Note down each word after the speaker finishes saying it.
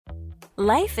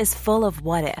Life is full of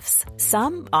what-ifs.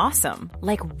 Some awesome,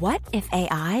 like what if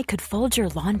AI could fold your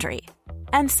laundry?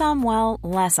 And some, well,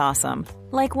 less awesome,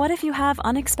 like what if you have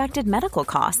unexpected medical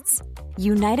costs?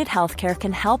 United Healthcare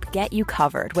can help get you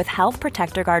covered with Health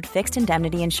Protector Guard fixed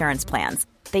indemnity insurance plans.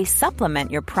 They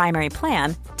supplement your primary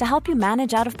plan to help you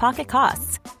manage out-of-pocket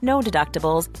costs. No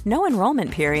deductibles, no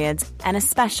enrollment periods, and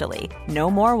especially no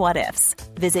more what-ifs.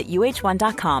 Visit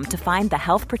uh1.com to find the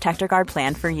Health Protector Guard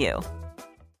plan for you.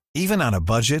 Even on a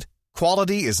budget,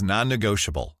 quality is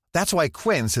non-negotiable. That's why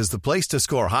Quince is the place to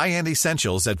score high-end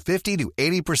essentials at 50 to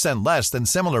 80% less than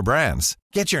similar brands.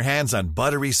 Get your hands on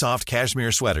buttery soft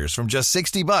cashmere sweaters from just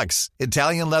 $60,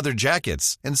 Italian leather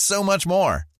jackets, and so much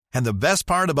more. And the best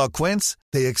part about Quince,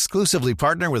 they exclusively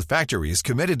partner with factories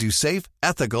committed to safe,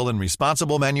 ethical, and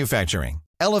responsible manufacturing.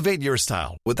 Elevate your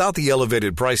style without the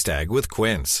elevated price tag with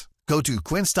Quince. Go to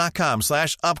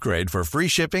quince.com/upgrade for free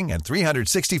shipping and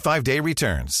 365-day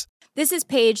returns. This is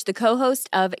Paige, the co-host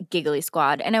of Giggly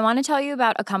Squad, and I want to tell you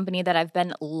about a company that I've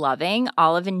been loving,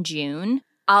 Olive & June.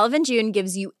 Olive & June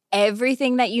gives you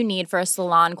everything that you need for a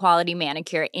salon-quality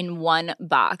manicure in one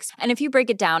box. And if you break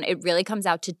it down, it really comes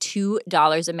out to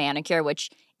 $2 a manicure, which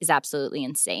is absolutely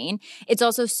insane. It's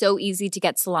also so easy to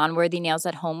get salon-worthy nails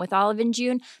at home with Olive &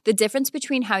 June. The difference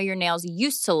between how your nails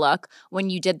used to look when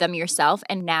you did them yourself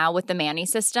and now with the Mani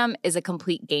system is a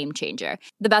complete game changer.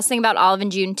 The best thing about Olive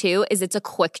 & June, too, is it's a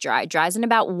quick dry. Dries in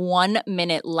about 1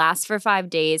 minute, lasts for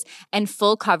 5 days, and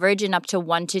full coverage in up to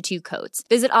 1 to 2 coats.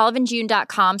 Visit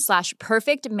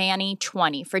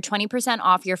oliveandjune.com/perfectmani20 for 20%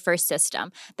 off your first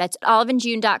system. That's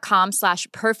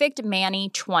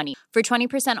oliveandjune.com/perfectmani20 for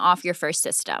 20% off your first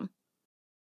system.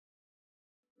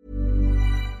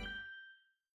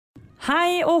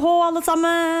 Hei og hå alle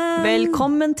sammen.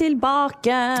 Velkommen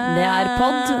tilbake. Det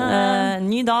podd.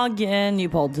 Ny dag,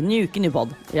 ny podd. Ny uke, ny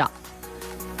podd. Ja.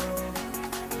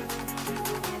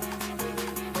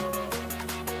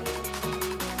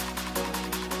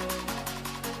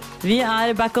 Vi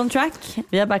back on track.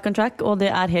 Vi back on track, og det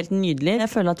helt nydelig. Jeg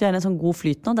føler at vi en sånn god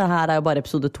flyt nå. Det her jo bare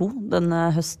episode 2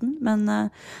 denne høsten, men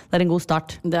det en god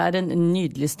start. Det en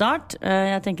nydelig start.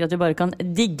 Jeg tenker at vi bare kan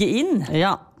digge inn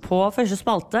på første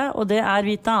spalte, og det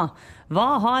Vita.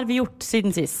 Hva har vi gjort siden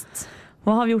sist?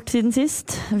 Hva har vi gjort siden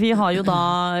sist? Vi har jo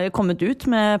da kommet ut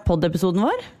med podd-episoden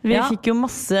vår. Vi fikk jo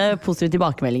masse positive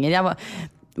tilbakemeldinger. Jeg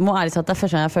må ærlig si at det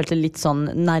første gang jeg følte litt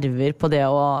sånn nerver på det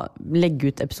å legge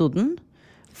ut episoden.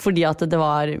 Fordi at det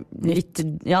var litt,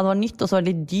 det var nytt, og så var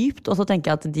det litt dypt. Og så tenker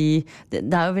jeg at det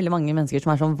jo veldig mange mennesker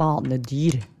som sånn vanlige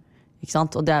dyr. Ikke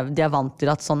sant? Og de vant til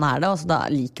at sånn det, og så da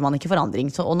liker man ikke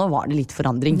forandring. Og nå var det litt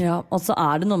forandring. Ja, og så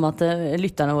det noe med at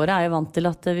lytterne våre jo vant til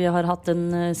at vi har hatt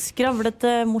en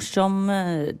skravlete, morsom,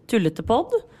 tullete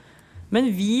podd.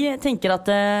 Men vi tenker at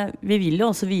vi vil jo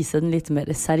også vise den litt mer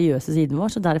seriøse siden vår,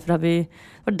 så derfor vi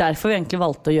egentlig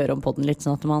valgte å gjøre om podden litt,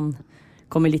 sånn at man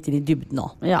kommer litt inn i dybden nå.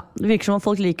 Ja, det virker som om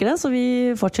folk liker det, så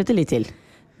vi fortsetter litt til.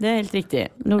 Det helt riktig.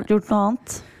 Gjort noe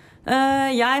annet?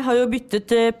 Jeg har jo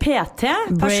byttet PT,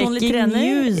 personlig trener. Breaking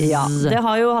news! Ja, det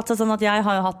har jo hatt seg sånn at jeg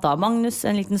har jo hatt da Magnus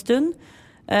en liten stund.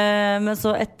 Men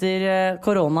så etter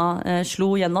korona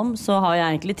slo gjennom, så har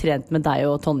jeg egentlig trent med deg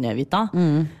og Tonje, Vita.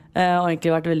 Og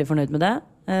egentlig vært veldig fornøyd med det.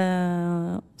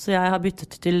 Så jeg har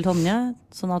byttet til Tonje,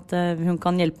 sånn at hun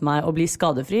kan hjelpe meg å bli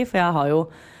skadefri, for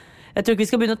jeg tror ikke vi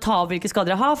skal begynne å ta opp hvilke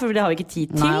skader jeg har, for det har vi ikke tid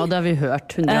til. Nei, og det har vi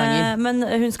hørt 100 ganger. Men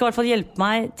hun skal i hvert fall hjelpe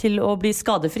meg til å bli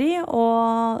skadefri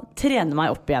og trene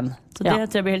meg opp igjen. Så det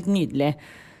tror jeg blir helt nydelig.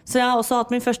 Så jeg har også hatt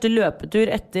min første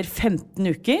løpetur etter 15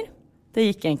 uker. Det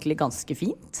gikk egentlig ganske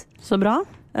fint. Så bra.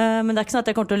 Men det ikke sånn at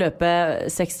jeg kommer til å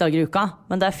løpe 6 dager i uka.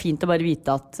 Men det fint å bare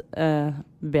vite at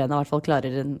bena i hvert fall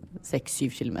klarer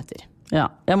 6-7 kilometer.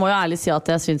 Ja, jeg må jo ærlig si at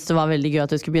jeg synes det var veldig gøy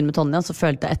at jeg skulle begynne med Tonje, så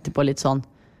følte jeg etterpå litt sånn,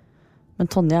 men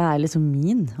Tonje liksom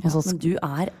min. Ja, men du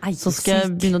eiersyk. Så skal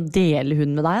jeg begynne å dele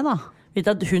hun med deg da. Vet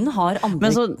du at hun har andre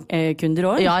kunder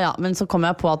også? Ja, men så kom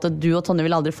jeg på at du og Tonje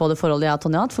vil aldri få det forholdet jeg og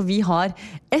Tonje har hatt, for vi har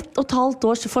 1,5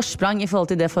 års forsprang i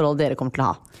forhold til det forholdet dere kommer til å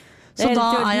ha. Så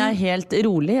da jeg helt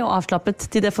rolig og avslappet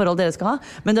til det forholdet dere skal ha.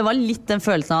 Men det var litt den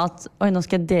følelsen av at oi, nå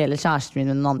skal jeg dele kjæresten min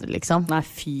med noen andre liksom. Nei,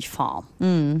 fy faen.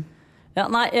 Ja,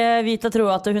 nei, Vita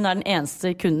tror at hun den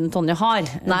eneste kunden Tonje har.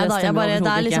 Nei da,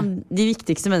 det liksom de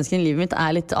viktigste menneskene i livet mitt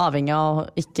litt avhengig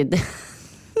av ikke det.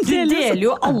 Du deler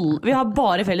jo alle. Vi har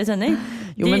bare felles venner.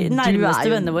 De nærmeste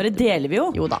vennene våre deler vi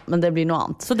jo. Jo da, men det blir noe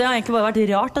annet. Så det har egentlig bare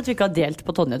vært rart at vi ikke har delt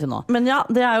på Tonje til nå. Men ja,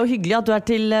 det jo hyggelig at du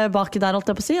tilbake der,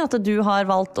 holdt jeg på å si. At du har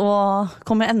valgt å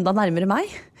komme enda nærmere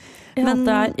meg. Ja, men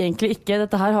det egentlig ikke.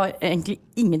 Dette her har egentlig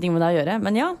ingenting med deg å gjøre.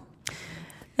 Men ja,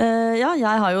 Ja, jeg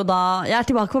er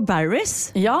tilbake på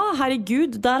Barry's. Ja,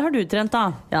 herregud, der har du trent da.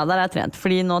 Ja, der har jeg trent,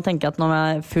 fordi nå tenker jeg at nå er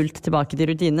jeg fullt tilbake til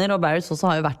rutiner, og Barry's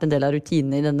også har jo vært en del av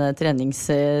rutinene i denne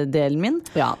treningsdelen min.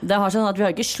 Ja, det har sånn at vi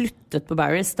har ikke sluttet på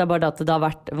Barry's, det er bare at det har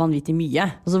vært vanvittig mye.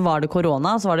 Og så var det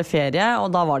korona, så var det ferie, og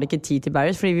da var det ikke tid til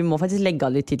Barry's, fordi vi må faktisk legge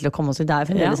av litt tid til å komme oss ut der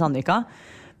fremdeles Sandvika.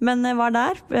 Men jeg var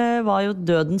der, var jo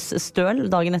dødens støl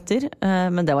dagen etter,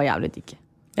 men det var jævlig digg.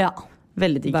 Ja,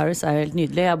 veldig digg. Barry's er jo helt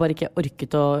nydelig. Jeg har bare ikke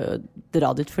orket å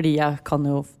dra dit, fordi jeg kan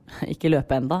jo ikke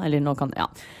løpe enda. Eller nå kan,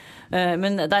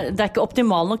 men det er ikke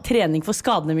optimal nok trening for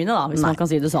skadene mine da, hvis man kan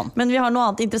si det sånn. Men vi har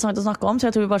noe annet interessant å snakke om, så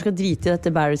jeg tror vi bare skal drite i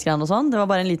dette Barry's-greiene og sånn. Det var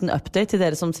bare en liten update til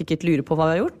dere som sikkert lurer på hva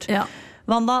vi har gjort. Ja.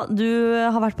 Wanda, du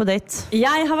har vært på date.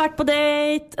 Jeg har vært på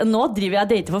date. Nå driver jeg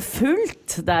date for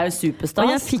fullt. Det er jo superstas. Og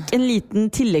jeg fikk en liten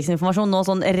tilleggsinformasjon nå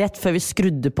sånn rett før vi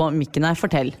skrudde på mikken her.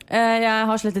 Fortell. Jeg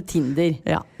har slettet Tinder.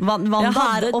 Ja. Wanda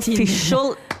er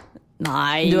official.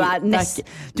 Nei.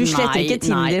 Du sletter ikke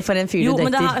Tinder for en fyr du dater.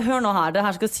 Jo, men hør nå her. Det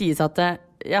her skal sies at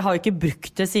jeg har jo ikke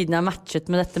brukt det siden jeg matchet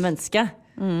med dette mennesket.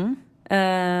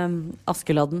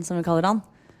 Askeladden, som vi kaller han.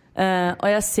 Og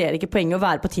jeg ser ikke poenget å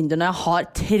være på Tinder når jeg har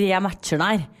 3 matcher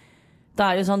der. Det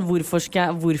er jo sånn,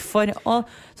 hvorfor?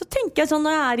 Og så tenker jeg sånn,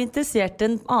 når jeg er interessert i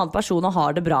en annen person og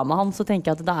har det bra med han, så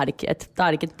tenker jeg at det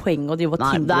er ikke et poeng å drive og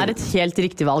Tinder. Nei, det er et helt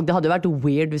riktig valg. Det hadde jo vært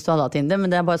weird hvis du hadde hatt Tinder,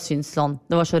 men det jeg bare syns sånn,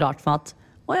 det var så rart for at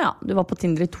du var på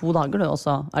Tinder i 2 dager du, og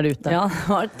så er du ute. Ja, det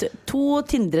var 2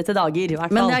 tindrete dager i hvert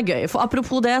fall. Men det er gøy, for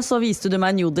apropos det, så viste du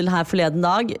meg en jodel her forleden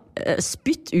dag.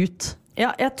 Spytt ut.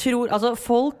 Ja, jeg tror, altså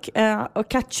folk å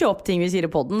catche opp ting vi sier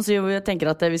i podden, så jeg tenker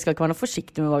at vi skal ikke være noe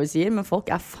forsiktige med hva vi sier, men folk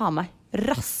er faen meg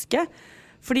raske.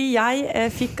 Fordi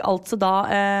jeg fikk altså da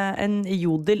en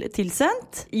jodel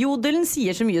tilsendt. Jodelen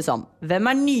sier så mye som: hvem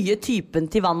er nye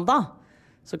typen til Wanda?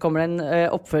 Så kommer det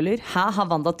en oppfølger: hæ, har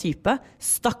Wanda type?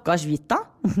 Stakkars Vita.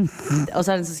 Og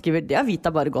så er det en som skriver: det har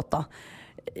Vita bare godt da.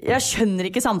 Jeg skjønner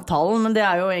ikke samtalen, men det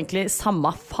er jo egentlig samme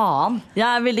faen. Jeg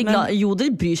er veldig glad. Jodel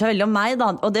bryr seg veldig om meg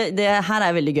da. Og det her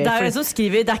er veldig gøy. Det er jo en som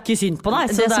skriver: det er ikke synd på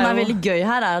deg. Det som er veldig gøy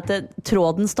her er at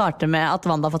tråden starter med at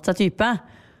Wanda har fått seg type.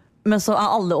 Men så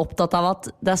er alle opptatt av at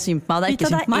det er synd på meg, det er ikke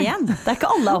synd på meg. Det er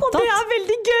ikke alle opptatt. Og det er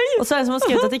veldig gøy. Og så er det som har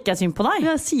skrevet at det ikke er synd på deg.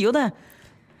 Jeg sier jo det.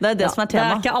 Det er det som er tema.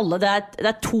 Det er ikke alle,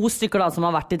 det er 2 stykker da som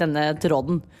har vært i denne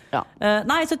tråden.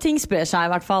 Nei, så ting sprer seg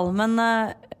i hvert fall. Men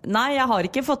nei, jeg har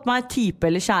ikke fått meg type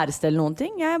eller kjæreste eller noen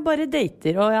ting. Jeg bare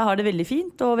dater, og jeg har det veldig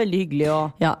fint og veldig hyggelig.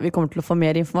 Ja, vi kommer til å få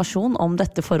mer informasjon om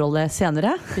dette forholdet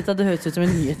senere. Det høres ut som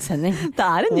en nyhetssending. Det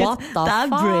er en nyhet. Det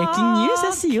er breaking news,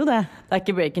 jeg sier jo det. Det er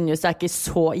ikke breaking news, det er ikke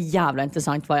så jævla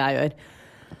interessant hva jeg gjør.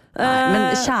 Nei,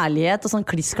 men kjærlighet og sånn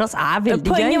klissklass er veldig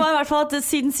gøy. Poenget var i hvert fall at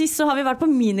siden sist så har vi vært på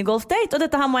minigolf-date. Og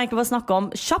dette her må jeg egentlig bare snakke om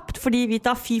kjapt, fordi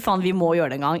fy faen, vi må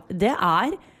gjøre det en gang. Det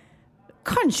er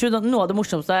kanskje noe av det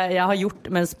morsomste jeg har gjort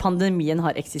mens pandemien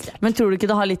har eksistert. Men tror du ikke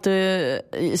det har litt å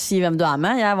si hvem du er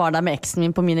med? Jeg var der med eksen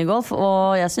min på minigolf,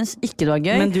 og jeg synes ikke det var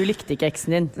gøy. Men du likte ikke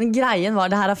eksen din? Greien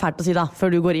var, det her er fælt å si da,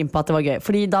 før du går inn på at det var gøy.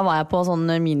 Fordi da var jeg på sånn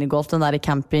minigolf, den der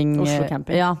camping. Oslo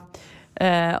camping. Ja.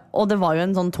 Og det var jo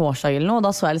en sånn torsdag eller noe, og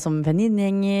da så jeg liksom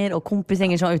venninnegjenger og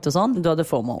kompisgjenger som var ute og sånn. Du hadde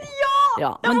FOMO.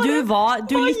 Ja, men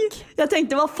jeg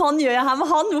tenkte, hva faen gjør jeg her med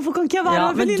han? Hvorfor kan ikke jeg være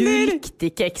med venninner? Men du likte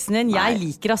ikke eksen din. Jeg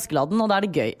liker Askeladden, og da er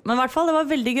det gøy. Men i hvert fall, det var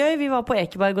veldig gøy. Vi var på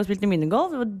Ekeberg og spilte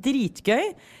minigolf. Det var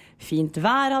dritgøy. Fint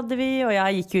vær hadde vi, og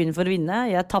jeg gikk jo inn for å vinne.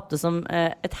 Jeg tappte som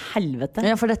et helvete.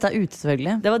 Ja, for dette er ute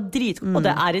selvfølgelig. Det var dritgøy, og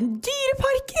det er en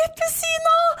dyrepark rett ved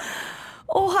siden av!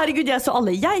 Å herregud, jeg så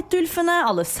alle geitulfene,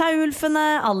 alle sauulfene,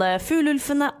 alle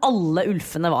fuglulfene. Alle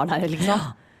ulfene var der, liksom.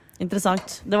 Ja.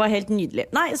 Interessant. Det var helt nydelig.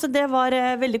 Nei, så det var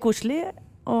veldig koselig.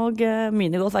 Og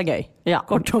minigolf er gøy. Ja.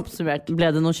 Kort oppsummert.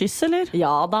 Ble det noe kyss, eller?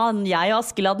 Ja da, jeg og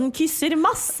Askeladden kysser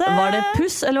masse. Var det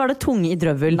puss, eller var det tunge i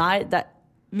drøvel? Nei,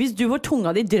 hvis du får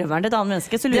tunga di i drøvelen til et annet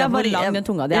menneske, så lurer jeg på hvor lang den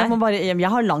tunga di er.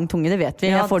 Jeg har lang tunge, det vet vi.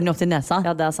 Jeg får den opp til nesa.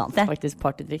 Ja, det er sant, faktisk.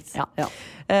 Partytriks. Ja.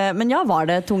 Men var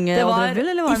det tunge og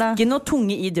drøvel, eller var det? Ikke noe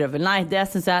tunge i drøvel, nei. Det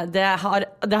synes jeg, det har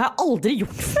jeg aldri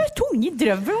gjort før. Tunge i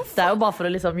drøvel. Det er jo bare for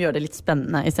å liksom gjøre det litt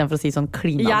spennende, i stedet for å si sånn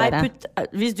klina dere.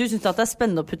 Hvis du synes at det er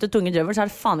spennende å putte tunge i drøvel, så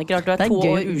er det faen ikke rart du er 2 år ukyssa.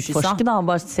 Det er gøy å utforske da,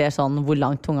 og bare se sånn hvor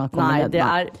langt tunga kommer ned. Nei, det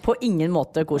er på ingen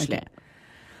måte koselig. Okay.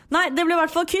 Nei, det ble i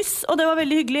hvert fall kyss, og det var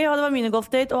veldig hyggelig, og det var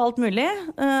minigolfdate og alt mulig.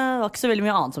 Det var ikke så veldig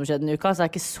mye annet som skjedde denne uka, så det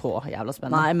er ikke så jævla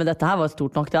spennende. Nei, men dette her var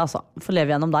stort nok det, altså. Får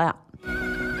leve gjennom deg, ja.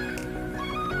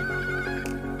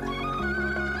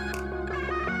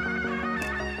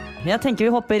 Jeg tenker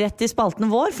vi hopper rett i spalten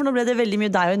vår, for nå ble det veldig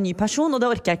mye deg og en ny person, og det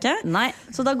orker jeg ikke. Nei.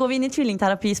 Så da går vi inn i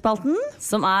tvillingterapispalten.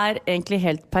 Som er egentlig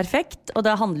helt perfekt, og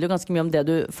det handler jo ganske mye om det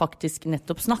du faktisk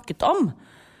nettopp snakket om.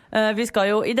 Vi skal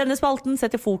jo i denne spalten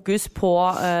sette fokus på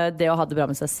det å ha det bra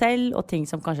med seg selv, og ting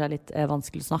som kanskje er litt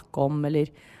vanskelig å snakke om, eller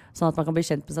sånn at man kan bli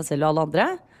kjent med seg selv og alle andre.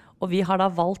 Og vi har da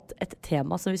valgt et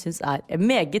tema som vi synes er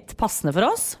meget passende for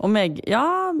oss. Og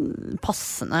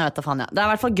passende, jeg vet da faen, ja. Det er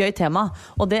i hvert fall et gøy tema,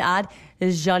 og det er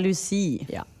jalusi.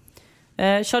 Ja.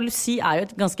 Jalusi er jo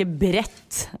et ganske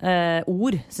bredt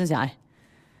ord, synes jeg.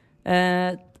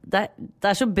 Det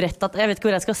er så bredt at jeg vet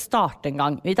ikke hvor jeg skal starte en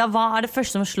gang. Vita, hva er det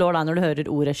første som slår deg når du hører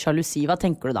ordet jalusi? Hva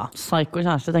tenker du da? Psyko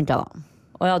kjæreste, tenker jeg da.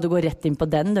 Åja, du går rett inn på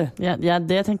den, du. Ja,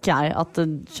 det tenker jeg, at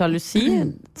jalusi,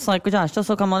 psyko kjæreste,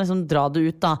 så kan man liksom dra det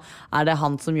ut da. Er det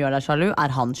han som gjør deg sjalu?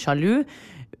 Er han sjalu?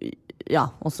 Ja,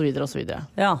 og så videre, og så videre.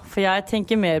 Ja, for jeg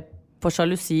tenker mer på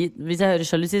jalusi. Hvis jeg hører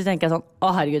jalusi, så tenker jeg sånn,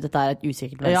 å herregud, dette er et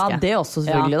usikkert menneske. Ja, det også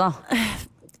selvfølgelig da.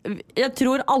 Jeg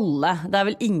tror alle, det er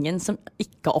vel ingen som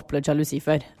ikke har opplevd jalusi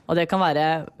før. Og det kan være,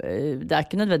 det er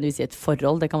ikke nødvendigvis i et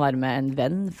forhold, det kan være med en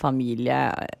venn, familie,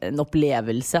 en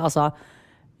opplevelse, altså.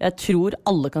 Jeg tror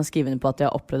alle kan skrive inn på at de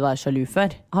har opplevd å være sjalu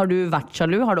før. Har du vært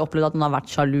sjalu? Har du opplevd at noen har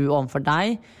vært sjalu overfor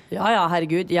deg? Ja,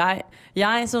 herregud.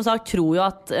 Jeg som sagt tror jo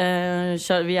at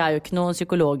vi er jo ikke noen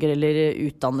psykologer eller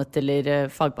utdannet eller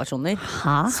fagpersoner.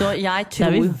 Hæ? Så jeg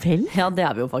tror... Det er vi vel? Ja, det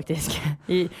er vi jo faktisk.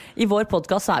 I vår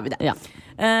podcast så er vi det. Ja.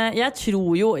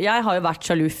 Jeg har jo vært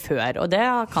sjalu før, og det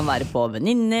kan være på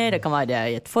venninner, det kan være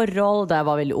i et forhold, da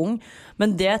jeg var veldig ung.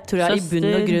 Men det tror jeg i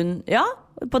bunn og grunn... Ja,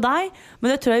 på deg, men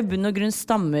det tror jeg i bunn og grunn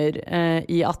stammer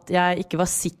i at jeg ikke var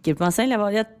sikker på meg selv.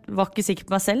 Jeg var ikke sikker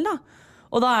på meg selv da.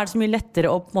 Og da er det så mye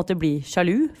lettere å på en måte bli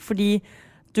sjalu, fordi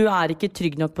du er ikke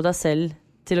trygg nok på deg selv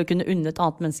til å kunne unne et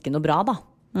annet menneske noe bra da.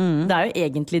 Det er jo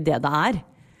egentlig det det er.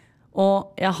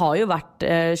 Og jeg har jo vært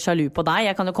sjalu på deg.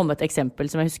 Jeg kan jo komme med et eksempel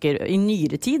som jeg husker i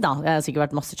nyere tid da. Jeg har sikkert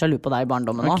vært masse sjalu på deg i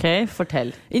barndommen nå. Ok,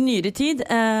 fortell. I nyere tid,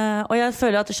 og jeg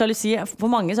føler at jalusi,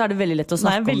 for mange så er det veldig lett å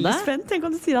snakke om det. Jeg er veldig spent. Tenk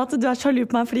om du sier at du er sjalu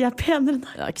på meg fordi jeg er penere enn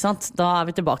deg. Ja, ikke sant? Da er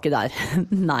vi tilbake der.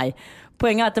 Nei.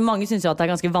 Poenget er at mange synes jo at det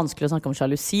er ganske vanskelig å snakke om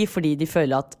jalusi, fordi de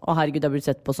føler at, å herregud, jeg har blitt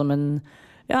sett på som en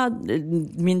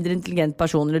mindre intelligent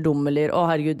person, eller dum, eller å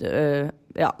herregud,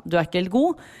 du er ikke helt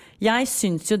god. Jeg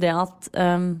synes jo det at...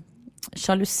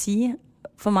 jalusi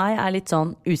for meg er litt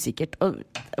sånn usikkert. Og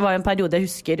det var en periode jeg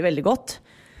husker veldig godt.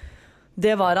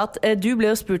 Det var at du ble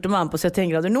jo spurt om å være med på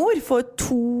 71 grader nord for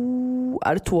 2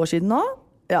 år siden nå?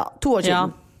 Ja, 2 år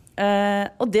siden. Ja.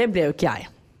 Og det ble jo ikke jeg.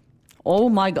 Oh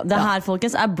my god, det her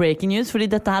folkens er breaking news, fordi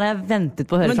dette her har jeg ventet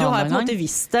på å høre fra Men du har en på en måte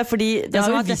visst det, fordi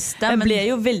jeg ble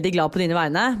jo veldig glad på dine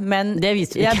vegne, men det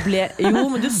visste du ikke. Jo,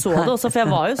 men du så det også, for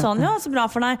jeg var jo sånn, ja, så bra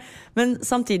for deg. Men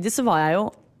samtidig så var jeg jo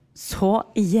så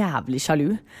jævlig sjalu.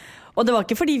 Og det var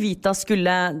ikke fordi Vita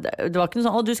skulle, det var ikke noe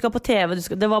sånn, å du skal på TV,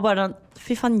 det var bare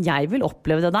fy faen, jeg vil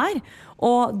oppleve det der.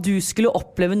 Og du skulle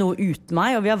oppleve noe uten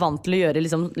meg, og vi er vant til å gjøre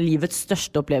liksom livets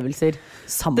største opplevelser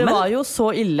sammen. Det var jo så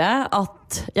ille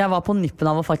at jeg var på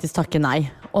nippen av å faktisk takke nei.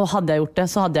 Og hadde jeg gjort det,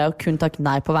 så hadde jeg jo kun takket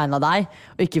nei på vegne av deg,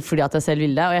 og ikke fordi at jeg selv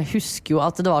ville. Og jeg husker jo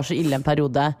at det var så ille en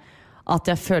periode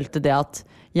at jeg følte det at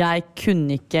jeg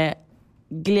kunne ikke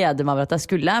glede meg over at jeg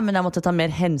skulle, men jeg måtte ta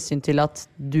mer hensyn til at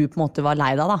du på en måte var lei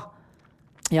deg da.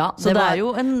 Ja, så det er jo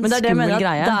en skummel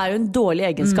greie. Det er jo en dårlig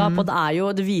egenskap, og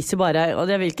det viser bare,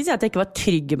 og jeg vil ikke si at jeg ikke var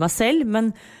trygg i meg selv, men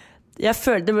jeg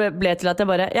følte det ble til at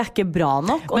jeg er ikke bra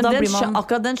nok. Og men da blir man...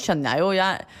 akkurat den skjønner jeg jo,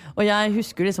 og jeg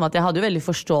husker liksom at jeg hadde jo veldig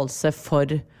forståelse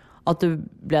for at du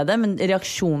ble det, men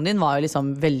reaksjonen din var jo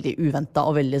liksom veldig uventet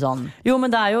og veldig sånn. Jo,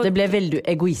 men det ble veldig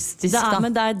egoistisk da.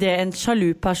 Men det er det en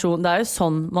sjalu person, det er jo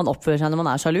sånn man oppfører seg når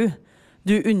man er sjalu.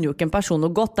 Du unner jo ikke en person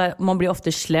noe godt, man blir ofte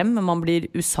slem, man blir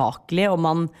usaklig, og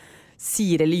man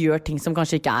sier eller gjør ting som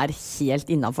kanskje ikke er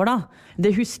helt innenfor da.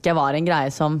 Det husker jeg var en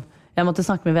greie som jeg måtte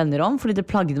snakke med venner om, fordi det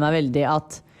plagde meg veldig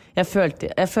at jeg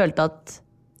følte at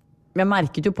jeg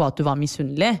merket jo på at du var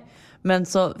misunnelig, men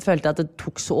så følte jeg at det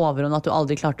tok så overhånd at du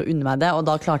aldri klarte å unne meg det, og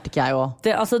da klarte ikke jeg å...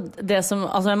 Det som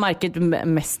jeg merket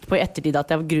mest på i ettertid,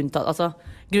 at grunnen til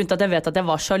at jeg vet at jeg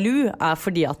var sjalu, er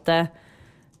fordi at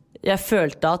jeg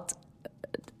følte at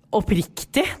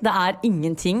oppriktig, det er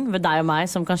ingenting ved deg og meg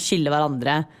som kan skille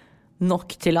hverandre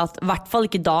nok til at, i hvert fall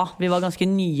ikke da, vi var ganske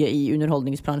nye i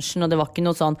underholdningsbransjen, og det var ikke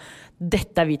noe sånn,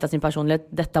 dette er Vita sin personlighet,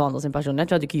 dette er Wanda sin personlighet,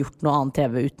 vi hadde ikke gjort noe annet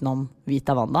TV utenom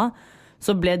Vita Wanda.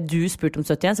 Så ble du spurt om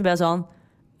 71, så ble jeg sånn,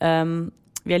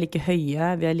 vi er like høye,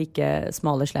 vi er like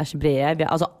smale / brede,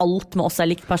 altså alt med oss er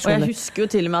likt personlig. Og jeg husker jo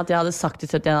til og med at jeg hadde sagt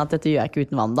til 71 at dette gjør jeg ikke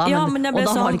uten Wanda, ja, og da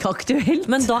sånn, var det ikke aktuelt.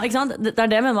 Men da, ikke sant, det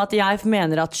er det med at jeg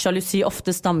mener at jalusi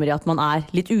ofte stammer i at man er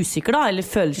litt usikker da, eller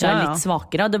føler seg litt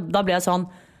svakere. Da ble jeg sånn,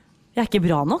 jeg er ikke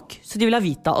bra nok, så de vil ha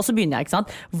Vita. Og så begynner jeg, ikke sant?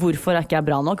 Hvorfor er ikke jeg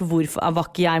bra nok? Hvorfor var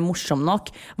ikke jeg morsom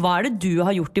nok? Hva er det du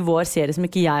har gjort i vår serie som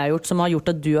ikke jeg har gjort, som har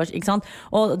gjort at du har, ikke sant?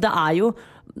 Og det er jo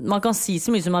man kan si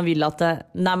så mye som man vil at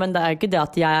nei, men det ikke det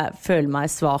at jeg føler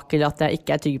meg svak eller at jeg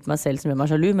ikke trygg på meg selv som gjør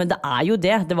meg sjalu, men det jo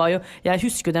det. Det var jo, jeg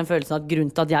husker jo den følelsen at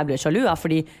grunnen til at jeg ble sjalu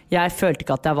fordi jeg følte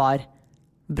ikke at jeg var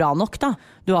bra nok da.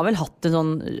 Du har vel hatt en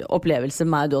sånn opplevelse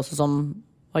med meg du også som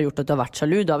har gjort at du har vært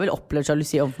sjalu. Du har vel opplevd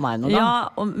sjalusi overfor meg nå da?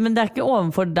 Ja, men det ikke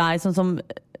overfor deg sånn som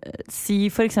si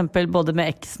for eksempel både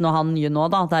med eksen og han nye nå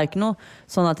da. Det jo ikke noe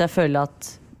sånn at jeg føler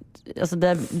at altså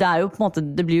det jo på en måte,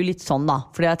 det blir jo litt sånn da.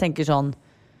 Fordi jeg tenker sånn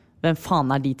hvem faen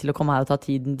de til å komme her og ta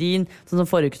tiden din? Sånn som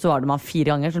forrige uke så var det man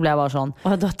 4 ganger, så ble jeg bare sånn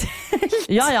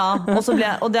ja, og så ble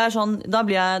jeg, og det sånn da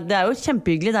blir jeg, det jo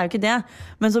kjempehyggelig, det jo ikke det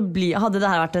men så hadde det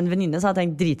her vært en venninne så hadde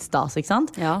jeg tenkt dritstas, ikke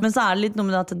sant? Ja. Men så det litt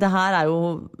noe med at det her jo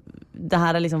det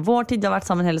her liksom vår tid, du har vært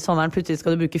sammen hele sommeren plutselig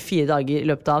skal du bruke 4 dager i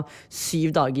løpet av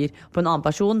 7 dager på en annen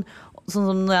person sånn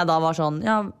som når jeg da var sånn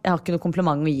ja, jeg har ikke noe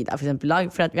kompliment å gi deg for eksempel i dag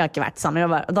for vi har ikke vært sammen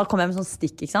og da kom jeg med sånn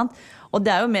stikk, ikke sant? Og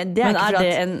det jo med, det men det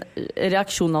en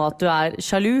reaksjon av at du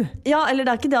sjalu? Ja, eller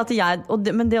det ikke det at jeg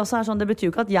men det også sånn, det betyr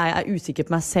jo ikke at jeg usikker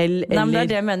på meg selv eller... Nei, men det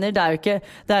det jeg mener, det jo ikke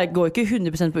det går ikke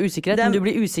 100% på usikkerhet men du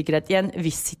blir usikkerhet i en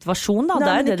viss situasjon da,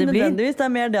 nei, det det blir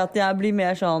det mer det at jeg blir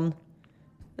mer sånn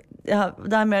ja,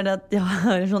 det mer det at jeg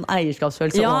har en sånn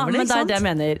eierskapsfølelse over det, ikke sant? Ja,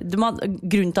 men det jeg mener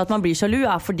grunnen til at man blir sjalu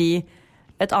fordi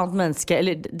et annet menneske,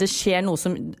 eller det skjer noe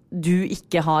som du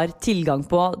ikke har tilgang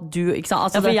på ikke sant?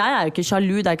 Altså, for jeg jo ikke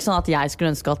sjalu, det ikke sånn at jeg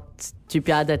skulle ønske at typ,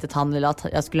 jeg datet han, eller at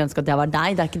jeg skulle ønske at jeg var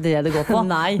deg, det ikke det går på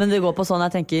men det går på sånn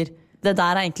jeg tenker det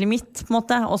der egentlig mitt, på en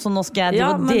måte og så nå skal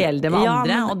jeg dele det med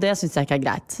andre og det synes jeg ikke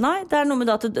greit nei, det noe med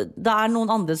det at det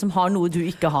noen andre som har noe du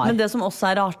ikke har men det som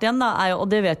også rart igjen da, jo, og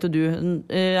det vet jo du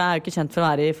jeg jo ikke kjent for å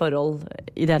være i forhold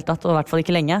i det hele tatt, og i hvert fall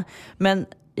ikke lenge men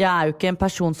jeg jo ikke en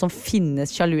person som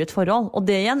finnes sjalu i et forhold og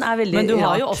det igjen veldig men du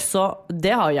har jo også,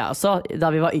 det har jeg også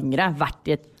da vi var yngre, vært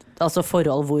i et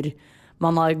forhold hvor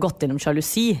man har gått gjennom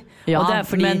sjalusi og det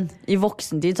fordi men i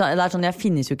voksentid så det sånn, jeg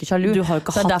finnes jo ikke sjalu du har jo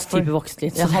ikke hatt type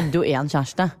voksentid jeg hadde jo en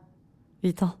kjæreste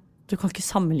Vita, du kan ikke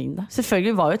sammenligne det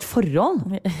selvfølgelig var jo et forhold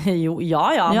jo,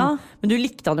 ja, men du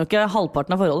likte han jo ikke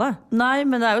halvparten av forholdet nei,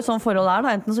 men det jo sånn forhold da,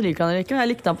 enten så liker han eller ikke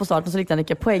jeg likte han på starten, så likte han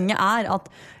ikke poenget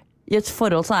at i et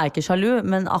forhold så jeg ikke sjalu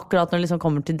men akkurat når det liksom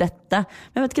kommer til dette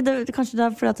men jeg vet ikke, kanskje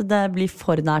det fordi at det blir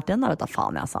for nært igjen, da vet jeg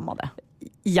faen jeg samme av det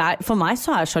for meg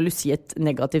så sjalusi et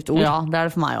negativt ord ja, det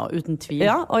det for meg også, uten tvil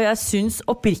ja, og jeg synes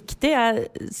oppriktig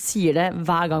jeg sier det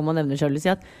hver gang man nevner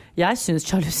sjalusi at jeg synes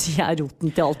sjalusi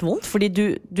roten til alt vondt fordi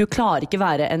du klarer ikke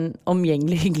være en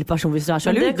omgjengelig hyggelig person hvis du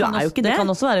sjalu du jo ikke det det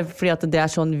kan også være fordi at det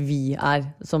sånn vi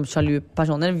som sjalu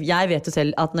personer jeg vet jo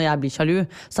selv at når jeg blir sjalu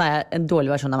så jeg en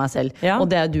dårlig versjon av meg selv ja. Og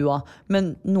det du også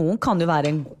men noen kan jo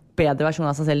være en bedre versjon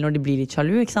av seg selv når de blir litt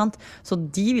sjalu, ikke sant? Så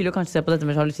de vil jo kanskje se på dette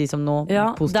med sjalusi som noe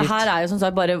positivt. Det her jo som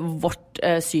sagt bare vårt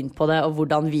syn på det, og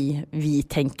hvordan vi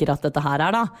tenker at dette her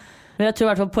da. Men jeg tror i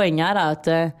hvert fall poenget her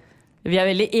at vi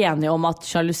veldig enige om at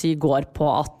sjalusi går på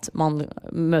at man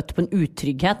møter på en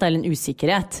utrygghet eller en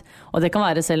usikkerhet. Og det kan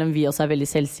være selv om vi også veldig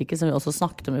selvsikre, som vi også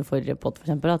snakket om i forrige podd for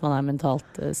eksempel, at man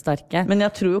mentalt sterke. Men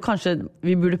jeg tror jo kanskje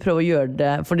vi burde prøve å gjøre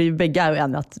det, fordi begge jo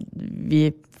enige at vi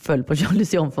føler på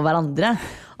sjalusi overfor hverandre.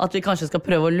 At vi kanskje skal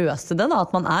prøve å løse det da,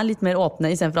 at man litt mer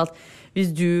åpne, i stedet for at hvis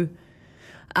du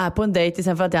på en date, i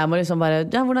stedet for at jeg må liksom bare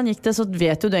ja, hvordan gikk det, så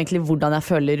vet jo du egentlig hvordan jeg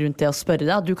føler rundt det å spørre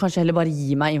deg, at du kanskje heller bare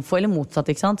gir meg info, eller motsatt,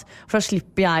 ikke sant? For da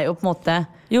slipper jeg å på en måte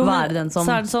være den som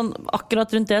så det sånn,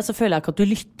 akkurat rundt det så føler jeg ikke at du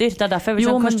lytter, det derfor jeg vil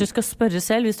sånn, kanskje du skal spørre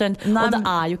selv hvis du nei, og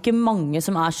det jo ikke mange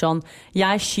som sånn,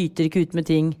 jeg skyter ikke ut med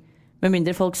ting med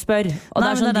mindre folk spør. Og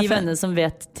nei, det sånn de vennene som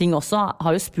vet ting også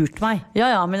har jo spurt meg.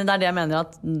 Ja, men det det jeg mener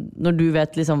at når du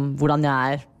vet liksom hvordan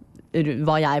jeg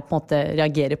hva jeg på en måte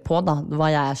reagerer på da, hva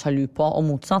jeg sjalu på og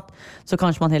motsatt, så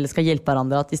kanskje man heller skal hjelpe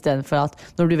hverandre at i stedet for at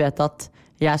når du vet at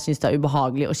jeg synes det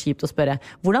ubehagelig og kjipt å spørre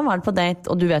hvordan var det på date,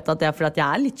 og du vet at det fordi at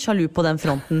jeg litt sjalu på den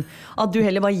fronten, at du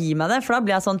heller bare gir meg det, for da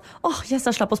blir jeg sånn yes,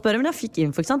 jeg slapp å spørre, men jeg fikk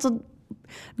info, ikke sant? Så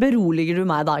beroliger du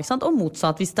meg da, ikke sant? Og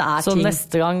motsatt hvis det så ting. Så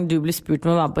neste gang du blir spurt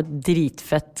om å være med på et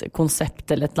dritfett konsept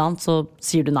eller et eller annet, så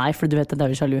sier du nei, for du vet at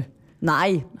jeg sjalu.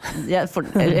 Nei,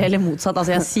 eller motsatt,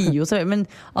 altså jeg sier jo så, men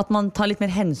at man tar litt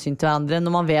mer hensyn til hverandre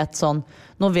når man vet sånn,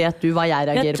 nå vet du hva jeg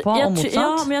reagerer på, og motsatt.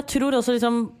 Ja, men jeg tror også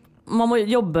liksom, man må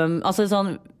jobbe, altså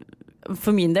sånn,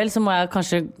 for min del så må jeg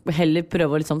kanskje heller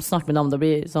prøve å liksom snakke med dem om det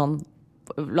blir sånn,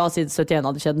 la oss si 71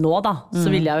 hadde skjedd nå da, så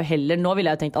ville jeg jo heller, nå ville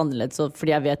jeg jo tenkt annerledes,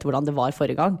 fordi jeg vet hvordan det var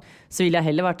forrige gang, så ville jeg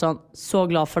heller vært sånn, så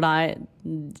glad for deg,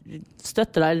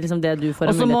 støtter deg liksom det du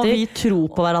får av muligheter. Og så må vi tro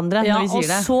på hverandre når vi sier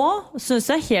det. Og så synes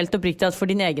jeg helt oppriktig at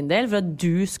for din egen del, for at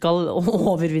du skal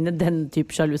overvinne den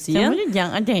type sjalusien,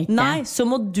 nei, så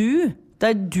må du,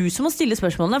 det du som må stille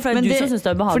spørsmålene, for det du som synes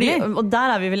det ubehagelig. Fordi, og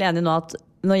der vi vel enige nå at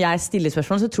når jeg stiller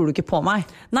spørsmål, så tror du ikke på meg.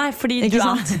 Nei, fordi ikke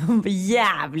du er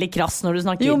jævlig krass når du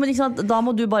snakker. Jo, men ikke sant? Da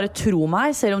må du bare tro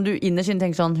meg, selv om du innerst inne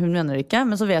tenker sånn, hun mener det ikke.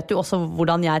 Men så vet du også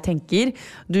hvordan jeg tenker.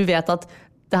 Du vet at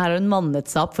det her hun mannet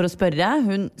seg opp for å spørre.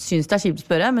 Hun synes det kjipt å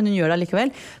spørre, men hun gjør det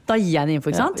likevel. Da gir jeg en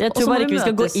info, ikke sant? Jeg tror bare ikke vi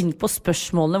skal gå inn på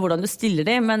spørsmålene, hvordan du stiller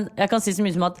dem. Men jeg kan si så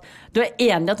mye som at du er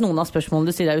enig i at noen av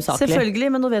spørsmålene du stiller usaklig.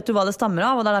 Selvfølgelig, men nå vet du hva det stammer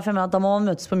av. Og det er derfor jeg mener at da må man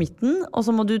møtes på midten. Og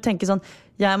så må du tenke sånn,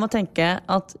 jeg må tenke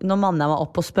at nå manner jeg meg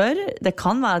opp og spør. Det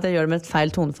kan være at jeg gjør det med et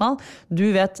feil tonefall. Du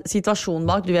vet situasjonen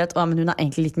bak, du vet men hun er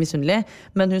egentlig litt misunnelig,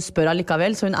 men hun spør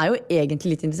allikevel, så hun er jo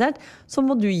egentlig litt interessert. Så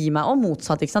må du gi meg, og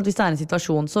motsatt, ikke sant? Hvis det er en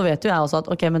situasjon, så vet jo jeg også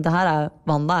at ok, men det her er,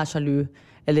 Wanda er sjalu,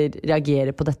 eller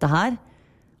reagerer på dette her.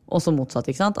 Og så motsatt,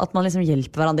 ikke sant? At man liksom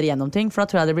hjelper hverandre gjennom ting, for da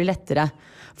tror jeg det blir lettere.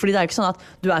 Fordi det er jo ikke sånn at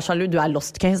du er sjalu, du er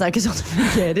lost case. Det er jo ikke sånn det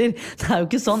fungerer. Det er jo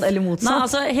ikke sånn, eller motsatt. Nei,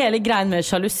 altså hele greien med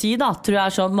sjalusi da, tror jeg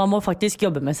er sånn, man må faktisk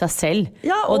jobbe med seg selv.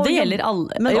 Ja, og det gjelder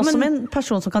alle. Men også med en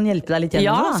person som kan hjelpe deg litt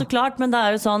gjennom det. Ja, så klart, men det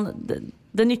er jo sånn,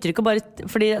 det nytter ikke bare,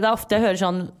 fordi det er ofte jeg hører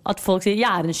sånn, at folk sier,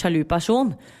 jeg er en sjalu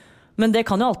person. Men det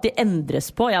kan jo alltid endres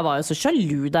på. Jeg var jo så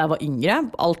sjalu da jeg var yngre.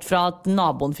 Alt fra at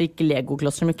naboen fikk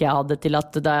legoklosser som ikke jeg hadde, til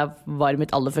at da jeg var i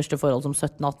mitt aller første forhold som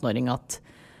 17-18-åring, at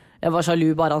jeg var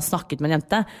sjalu bare han snakket med en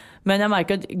jente. Men jeg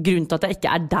merker at grunnen til at jeg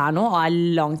ikke er der nå, og er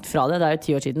langt fra det, det er jo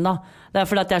 10 år siden da, det er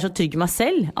fordi at jeg er så trygg i meg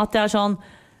selv. At jeg er sånn,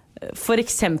 for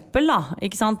eksempel da,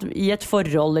 ikke sant? I et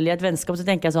forhold eller i et vennskap, så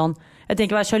tenker jeg sånn, jeg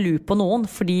tenker å være sjalu på noen,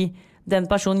 fordi den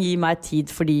personen gir meg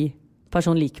tid fordi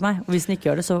personen liker meg. Og hvis den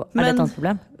ikke gjør det, så er det et annet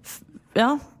problem.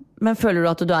 Ja, men føler du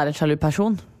at du er en sjalu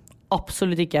person?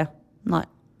 Absolutt ikke. Nei.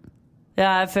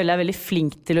 Jeg føler jeg er veldig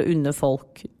flink til å unne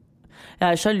folk. Jeg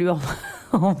er sjalu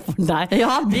for deg.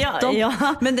 Ja.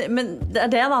 Men det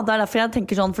er det da. Det er derfor jeg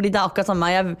tenker sånn, fordi det er akkurat samme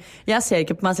meg. Jeg ser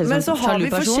ikke på meg selv som en sjalu person. Men så har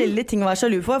vi forskjellige ting å være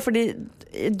sjalu for, fordi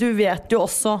du vet jo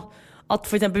også at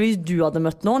for eksempel hvis du hadde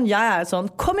møtt noen, jeg er sånn,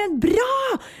 kom igjen,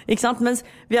 bra! Ikke sant? Mens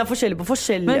vi er forskjellige på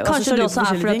forskjellige. Men kanskje det også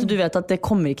er fordi at du vet at det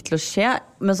kommer ikke til å skje,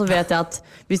 men så vet jeg at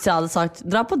hvis jeg hadde sagt,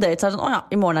 dra på date, så er det sånn, åja,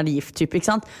 i morgen er det gift, typ, ikke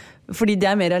sant? Fordi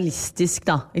det er mer realistisk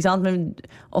da, ikke sant? Men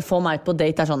å få meg på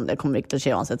date er sånn, det kommer ikke til å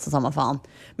skje uansett, så samme faen.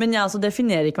 Men jeg altså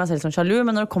definerer ikke meg selv som sjalu,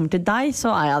 men når det kommer til deg,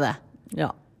 så er jeg det.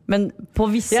 Ja. Men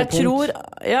på visse punkt,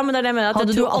 ja, men det er det jeg mener, at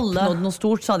hadde jeg du tror alle oppnådd noe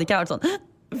stort, så hadde ikke jeg vært sånn,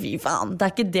 fy faen, det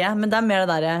er ikke det, men det er mer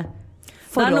det der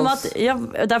det er, at, ja,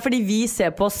 det er fordi vi ser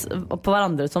på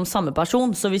hverandre som samme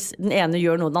person. Så hvis den ene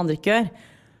gjør noe den andre ikke gjør,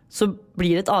 så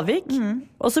blir det et avvik.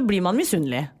 Og så blir man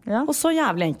misunnelig. Ja. Og så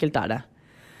jævlig enkelt er det.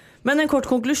 Men en kort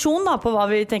konklusjon da, på hva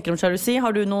vi tenker om sjalusi.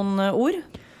 Har du noen ord?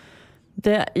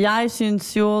 Jeg synes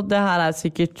jo, det her er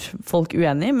sikkert folk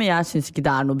uenig, men jeg synes ikke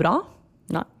det er noe bra.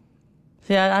 Nei.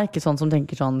 For jeg er ikke sånn som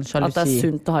tenker sånn sjalusi. At det er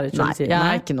sunt å ha litt sjalusi? Nei,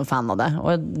 jeg er ikke noe fan av det.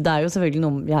 Og det er jo selvfølgelig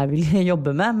noe jeg vil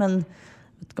jobbe med, men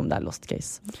jeg vet ikke om det er lost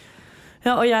case.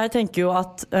 Ja, og jeg tenker jo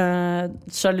at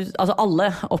altså alle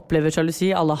opplever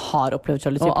sjalusi. Alle har opplevd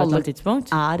sjalusi på et eller annet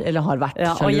tidspunkt. Er eller har vært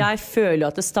sjalu. Og jeg føler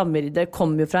jo at det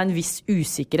kommer jo fra en viss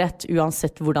usikkerhet,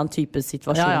 uansett hvordan type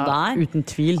situasjon det er. Uten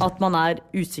tvil. At man er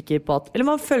usikker på at,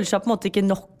 eller man føler seg på en måte ikke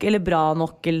nok eller bra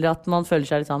nok, eller at man føler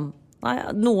seg liksom, nei,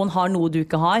 noen har noe du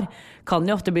ikke har. Kan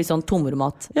jo ofte bli sånn tomrom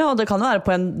at ja, og det kan jo være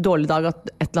på en dårlig dag at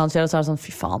et eller annet skjer, og så er det sånn,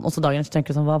 fy faen, og så dagen så tenker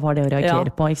du sånn, hva var det å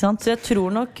reagere på, ikke sant? Så jeg tror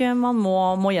nok man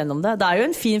må gjennom det. Det er jo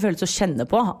en fin følelse å kjenne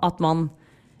på, at man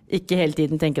ikke hele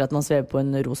tiden tenker at man svever på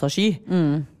en rosa sky.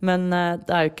 Men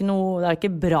det er jo ikke det er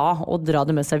ikke bra å dra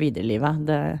det med seg videre i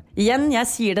livet. Igjen, jeg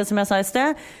sier det som jeg sa i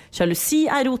sted, sjalusi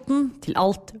er roten til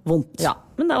alt vondt. Ja,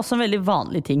 men det er også en veldig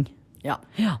vanlig ting. Ja.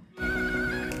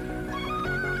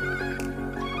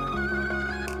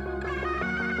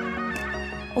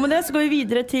 Og med det så går vi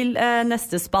videre til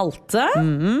neste spalte,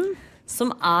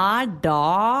 som er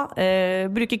da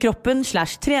bruke kroppen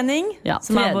 / trening. Ja,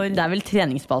 det er vel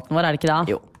treningsspalten vår, er det ikke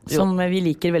det? Jo. Som vi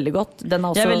liker veldig godt. Jeg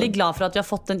er veldig glad for at vi har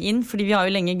fått den inn, fordi vi har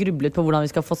jo lenge grublet på hvordan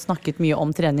vi skal få snakket mye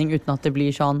om trening uten at det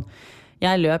blir sånn,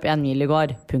 jeg løp 1 mil i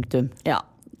går, punktum. Ja,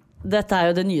 dette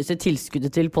er jo det nyeste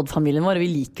tilskuddet til poddfamilien vår, og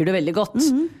vi liker det veldig godt.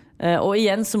 Og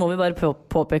igjen så må vi bare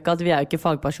påpeke at vi er jo ikke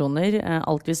fagpersoner.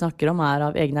 Alt vi snakker om er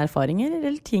av egne erfaringer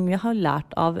eller ting vi har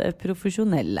lært av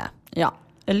profesjonelle. Ja,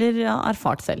 eller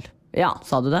erfart selv. Ja.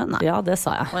 Sa du det? Nei. Ja, det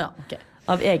sa jeg. Oh, ja, okay.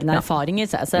 Av egne erfaringer,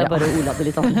 så jeg bare ola det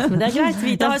litt annet. Men det er greit,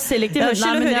 Vita har selektiv hørsel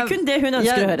og hører kun det hun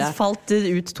ønsker å høre. Jeg falt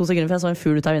ut 2 sekunder, for jeg så en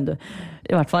fugl ut av vinduet.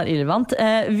 I hvert fall irrelevant.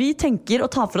 Vi tenker å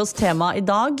ta for oss tema i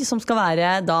dag, som skal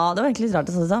være da, det var egentlig litt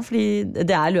rart å si, fordi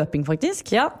det er løping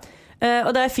faktisk. Ja.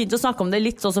 Og det er fint å snakke om det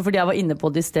litt, også fordi jeg var inne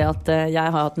på det i sted at jeg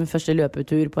har hatt min første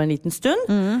løpetur på en liten stund.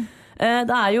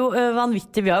 Det jo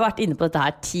vanvittig, vi har jo vært inne på dette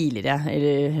her tidligere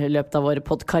i løpet av vår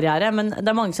podkarriere, men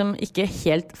det mange som ikke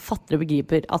helt fatter og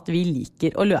begriper at vi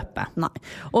liker å løpe. Nei.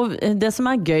 Og det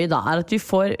som gøy da, at vi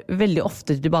får veldig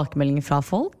ofte tilbakemeldinger fra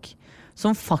folk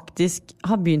som faktisk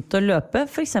har begynt å løpe,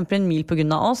 for eksempel en mil på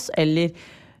grunn av oss, eller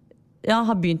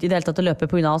har begynt i det hele tatt å løpe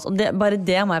på grunn av oss. Og bare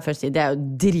det må jeg først si, det jo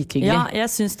drithyggelig. Ja,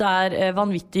 jeg synes det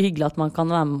vanvittig hyggelig at man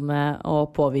kan være med og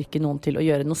påvirke noen til å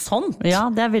gjøre noe sånt. Ja,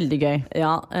 det veldig gøy.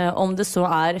 Ja, om det så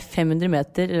 500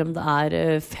 meter, eller om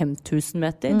det 5000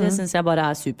 meter, det synes jeg bare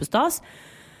superstas.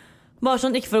 Bare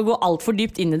sånn, ikke for å gå alt for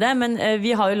dypt inn i det, men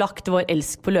vi har jo lagt vår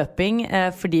elsk på løping,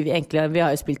 fordi vi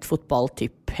har jo spilt fotball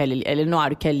typ eller nå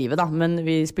det ikke hele livet da, men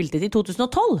vi spilte det i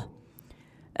 2012.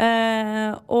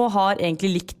 Og har egentlig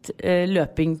likt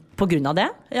løping på grunn av det.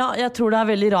 Ja, jeg tror det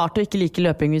veldig rart å ikke like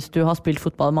løping hvis du har spilt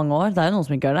fotball i mange år. Det jo noen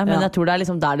som ikke gjør det, men jeg tror det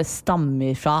liksom der det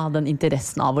stammer fra, den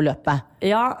interessen av å løpe.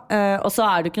 Ja, og så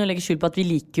det ikke noe å legge skjul på at vi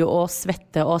liker jo å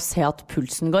svette og se at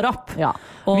pulsen går opp. Ja,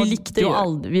 og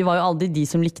vi var jo aldri de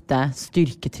som likte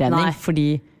styrketrening. Nei. Fordi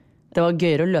det var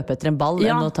gøyere å løpe etter en ball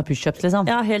enn å ta push-ups, liksom.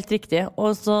 Ja, helt riktig.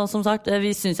 Og så, som sagt, vi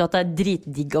synes jo at det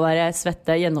dritdigg å være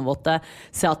svette, gjennomvåte,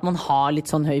 se at man har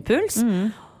litt sånn høy puls.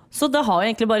 Så det har jo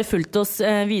egentlig bare fulgt oss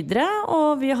videre,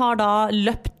 og vi har da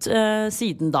løpt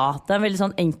siden da. Det en veldig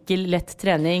sånn enkel, lett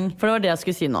trening. For det var det jeg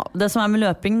skulle si nå. Det som med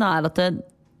løping da, at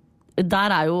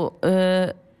der jo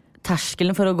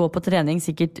terskelen for å gå på trening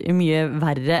sikkert mye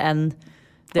verre enn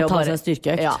det å ta seg en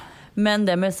styrkeøkt. Ja. Men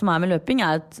det som med løping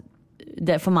at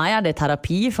for meg det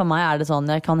terapi. For meg det sånn,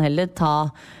 jeg kan heller ta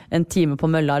en time på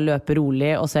mølla, løpe rolig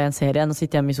og se en serie og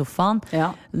sitte hjemme i sofaen. Ja.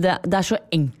 Det så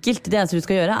enkelt. Det eneste du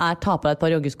skal gjøre ta på deg et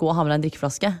par joggesko og ha med deg en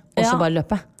drikkeflaske, og så bare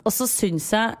løpe. Og så synes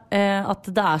jeg at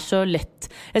det så lett.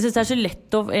 Jeg synes det så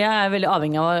lett jeg veldig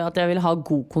avhengig av at jeg vil ha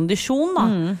god kondisjon da.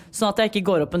 Sånn at jeg ikke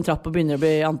går opp en trapp og begynner å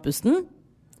bli andpusten.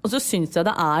 Og så synes jeg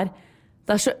det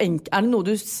så enkelt. Det noe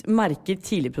du merker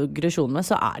tidlig progresjon med,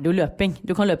 så det jo løping.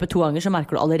 Du kan løpe 2 ganger, så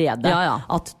merker du allerede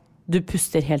at du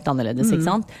puster helt annerledes, ikke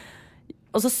sant?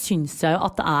 Og så synes jeg jo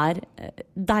at det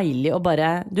deilig å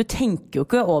bare, du tenker jo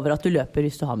ikke over at du løper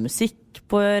hvis du har musikk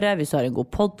på øret, hvis du har en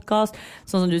god podcast,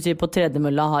 sånn som du sier på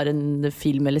tredemølla har en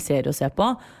film eller serie å se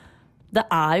på. Det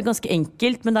jo ganske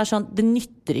enkelt, men det sånn, det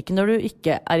nytter ikke når du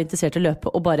ikke interessert i å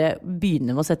løpe og bare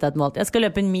begynner med å sette deg et mål. Jeg skal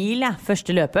løpe en mil,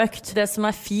 første løpeøkt. Det som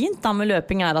fint da med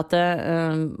løping at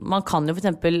man kan jo for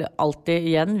eksempel alltid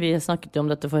igjen, vi snakket jo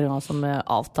om dette forrige gang som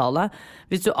avtale,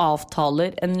 hvis du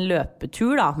avtaler en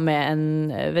løpetur da, med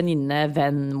en venninne,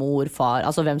 venn, mor, far,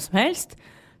 altså hvem som helst,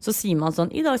 så sier man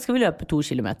sånn, i dag skal vi løpe 2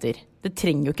 kilometer. Det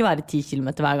trenger jo ikke være 10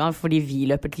 kilometer hver gang, fordi vi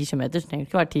løper 10 kilometer, så trenger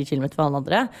det ikke være 10 kilometer for alle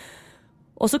andre.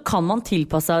 Og så kan man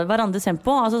tilpasse hverandres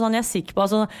tempo. Altså, sånn, jeg sikker på,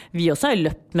 vi også har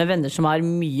løpt med venner som har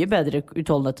mye bedre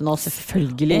utholdenhet enn oss,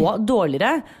 selvfølgelig, og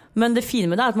dårligere. Men det fine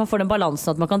med det at man får den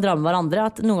balansen at man kan dra med hverandre.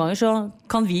 At noen ganger så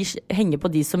kan vi henge på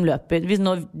de som løper.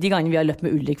 De gangene vi har løpt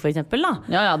med Ulrik for eksempel da.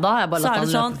 Ja, da har jeg bare latt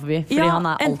han løpe forbi, fordi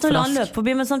han alt for rask. Løpe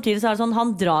forbi, men samtidig så det sånn,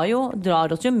 han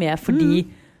drar oss jo med fordi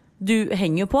du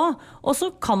henger jo på. Og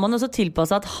så kan man også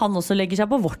tilpasse at han også legger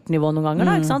seg på vårt nivå noen ganger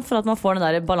da, ikke sant? For at man får den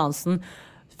der balansen.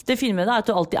 Det fine med det at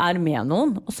du alltid med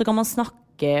noen, og så kan man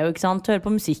snakke og ikke sant, høre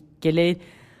på musikk eller...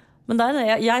 Men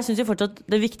jeg synes jo fortsatt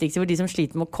det viktigste for de som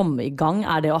sliter med å komme i gang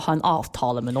det å ha en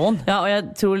avtale med noen. Ja, og jeg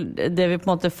tror det vi på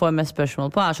en måte får mest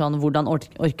spørsmål på sånn, hvordan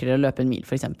orker dere å løpe en mil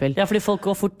for eksempel? Ja, fordi folk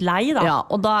går fort lei da. Ja,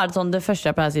 og da det sånn, det første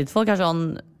jeg pleier å si til folk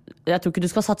sånn, jeg tror ikke du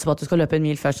skal satse på at du skal løpe en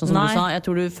mil først, sånn som du sa. Jeg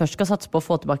tror du først skal satse på å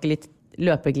få tilbake litt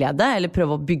løpeglede, eller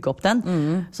prøve å bygge opp den.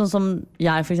 Sånn som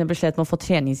jeg for eksempel slet med å få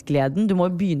treningsgleden. Du må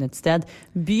jo begynne et sted.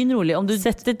 Begynn rolig. Om du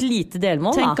setter et lite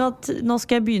delmål, tenk at nå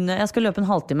skal jeg begynne, jeg skal løpe en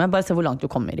halvtime, bare se hvor langt du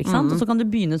kommer, ikke sant? Og så kan du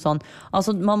begynne sånn.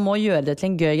 Altså, man må gjøre det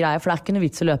til en gøy greie, for det ikke noe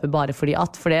vits å løpe bare fordi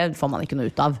for det får man ikke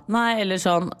noe ut av. Nei, eller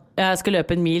sånn, jeg skal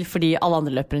løpe en mil fordi alle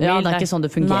andre løper en mil. Ja, det ikke sånn det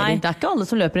fungerer. Nei. Det ikke alle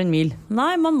som løper en mil.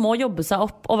 Nei, man må jobbe seg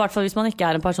opp, og i hvert fall hvis man ikke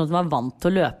en person som vant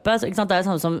til å løpe. Så, ikke sant? Det det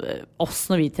samme som oss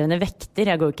når vi trener vekter.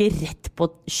 Jeg går jo ikke rett på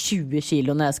 20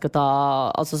 kilo når jeg skal ta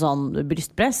altså sånn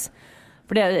brystpress.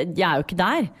 For jeg jo ikke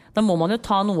der. Da må man jo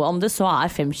ta noe, om det så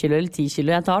 5 kilo eller 10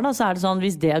 kilo jeg tar da, så det sånn,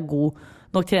 hvis det god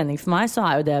nok trening for meg, så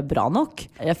jo det bra nok.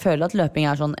 Jeg føler at løping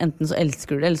sånn, enten så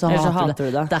elsker du det, eller så hater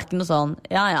du det. Det ikke noe sånn,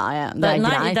 ja, det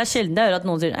greit. Det sjelden det at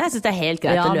noen sier, jeg synes det helt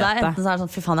greit å løpe. Ja, det enten så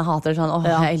sånn, fy faen, jeg hater det, sånn,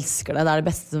 jeg elsker det, det det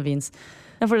beste som finnes.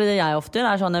 Ja, for det jeg ofte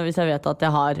gjør sånn, hvis jeg vet at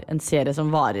jeg har en serie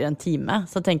som varer en time,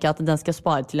 så tenker jeg at den skal jeg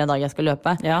spare til en dag jeg skal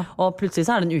løpe. Ja. Og plutselig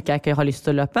så det en uke jeg ikke har lyst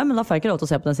til å løpe, men da får jeg ikke lov til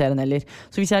å se på den serien heller.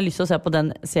 Så hvis jeg har lyst til å se på den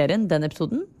serien, den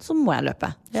episoden, så må jeg løpe.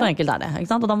 Så enkelt det,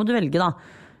 ikke sant? Og da må du velge da.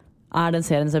 den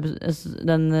serien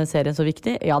så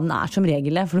viktig? Ja, den som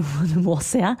regel det, for du må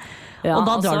se. Og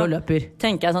da drar du og løper.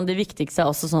 Tenker jeg sånn, det viktigste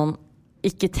også sånn,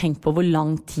 ikke tenk på hvor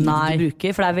lang tid du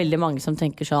bruker, for det veldig mange som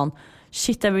tenker sånn,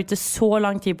 shit, jeg brukte så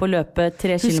lang tid på å løpe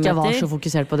 3 kilometer. Husker jeg var så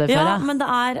fokusert på det før. Ja, men det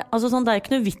altså sånn, det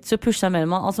ikke noe vits å pushe seg mer.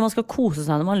 Man skal kose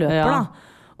seg når man løper da.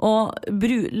 Og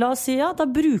la oss si, da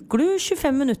bruker du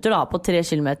 25 minutter da på 3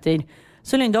 kilometer.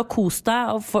 Så lenge du har kost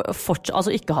deg og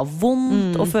altså ikke har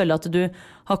vondt og føler at du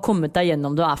har kommet deg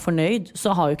gjennom det og fornøyd,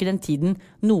 så har jo ikke den tiden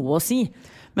noe å si.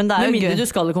 Men det jo mindre du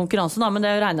skal i konkurranse da, men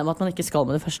det regner med at man ikke skal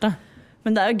med det første.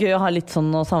 Men det jo gøy å ha litt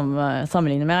sånn å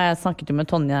sammenligne med. Jeg snakket jo med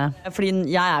Tonje, fordi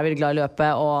jeg veldig glad i å løpe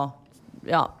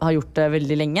og har gjort det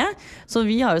veldig lenge. Så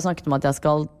vi har jo snakket om at jeg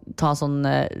skal ta sånn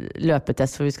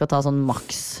løpetest, for vi skal ta sånn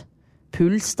maks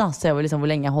puls da, se hvor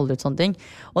lenge jeg holder ut sånne ting.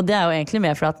 Og det jo egentlig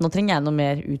mer for at nå trenger jeg noe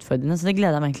mer utfordrende, så det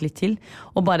gleder jeg meg egentlig litt til.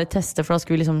 Og bare teste, for da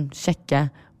skal vi liksom sjekke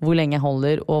hvor lenge jeg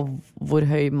holder og hvor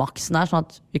høy maksen sånn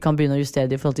at vi kan begynne å justere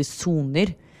det i forhold til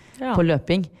zoner på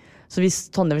løping. Så hvis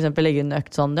Tonje for eksempel legger en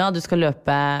økt sånn, du skal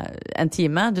løpe 1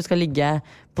 time, du skal ligge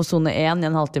på zone 1 i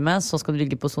en halvtime, så skal du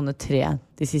ligge på zone 3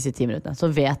 de siste 10 minuttene.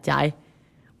 Så vet jeg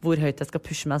hvor høyt jeg skal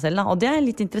pushe meg selv da. Og det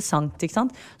litt interessant, ikke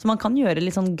sant? Så man kan gjøre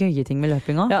litt sånn gøye ting med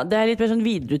løping også. Ja, det litt mer sånn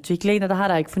videreutvikling. Dette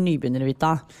her ikke for nybegynnere,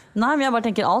 Vita. Nei, men jeg bare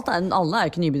tenker alle jo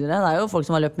ikke nybegynnere. Det jo folk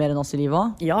som har løpt mer enn oss i livet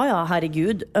også. Ja,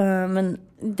 herregud. Men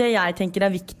det jeg tenker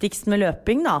viktigst med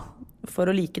løping da, for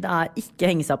å like det ikke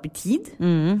henge seg opp i tid.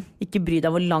 Ikke bry deg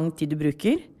hvor lang tid du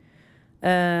bruker.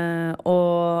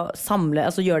 Og samle,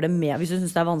 altså gjøre det med. Hvis du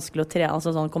synes det vanskelig å trene,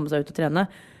 altså sånn, komme seg ut og trene,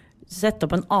 sett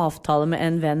opp en avtale med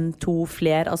en venn, 2,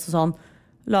 flere, altså sånn,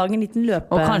 lag en liten løpe.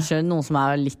 Og kanskje noen som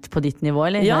litt på ditt nivå,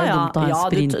 eller? Ja,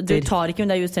 du tar ikke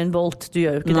med deg Usain Bolt, du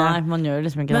gjør jo ikke det. Nei, man gjør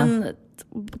liksom ikke det.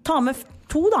 Men ta med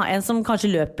 2 da, en som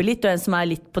kanskje løper litt, og en som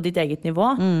litt på ditt eget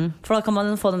nivå. For da kan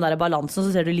man få den der balansen,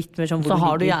 så ser du litt mer sånn hvor så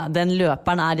har du, den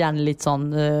løperen gjerne litt sånn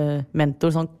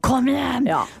mentor, sånn, kom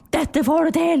igjen, dette får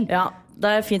du til! Ja,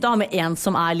 det fint å ha med en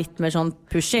som litt mer sånn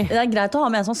pushy. Det greit å ha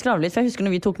med en som skravler litt, for jeg husker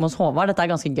når vi tok med oss Håvard, dette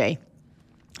ganske gøy.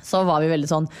 Så var vi veldig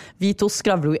sånn, vi 2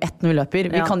 skravler jo 1 når vi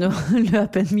løper. Vi kan jo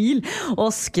løpe 1 mil,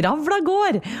 og skravla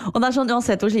går. Og det sånn,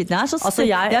 uansett hvor sliten jeg så altså,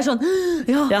 jeg sånn,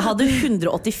 jeg hadde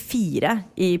 184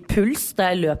 i puls da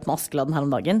jeg løp med Askeladden her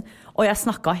om dagen, og jeg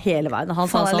snakket hele veien.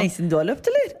 Han sa sånn, lenge siden du har løpt,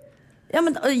 eller? Ja,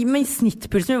 men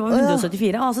snittpulsen var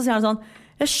 174, og så sier han sånn,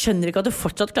 jeg skjønner ikke at du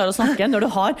fortsatt klarer å snakke når du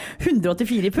har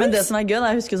 184 i puls. Men det som gøy,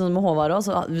 jeg husker sånn med Håvard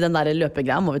også, den der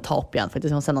løpegreia må vi ta opp igjen,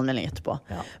 faktisk, og sende han melding etterpå.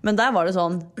 Men der var det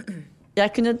sånn,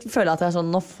 jeg kunne føle at jeg sånn,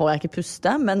 nå får jeg ikke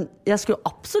puste, men jeg skulle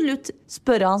absolutt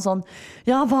spørre han sånn,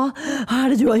 ja, hva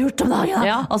det du har gjort om dagen?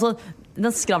 Ja. Altså,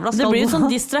 den skravla skal... Det blir en sånn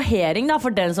distrahering da,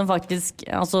 for den som faktisk,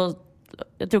 altså,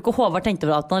 jeg tror ikke Håvard tenkte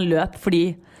over at han løp,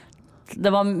 fordi det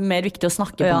var mer viktig å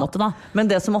snakke på en måte da. Men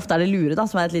det som ofte det lure da,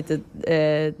 som et lite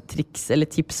triks eller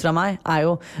tips fra meg,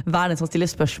 jo hver den som stiller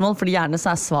spørsmål, fordi gjerne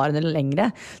så svarene lengre.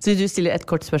 Så hvis du stiller et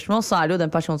kort spørsmål, så det jo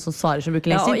den personen som svarer som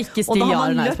bruker lengst tid. Og da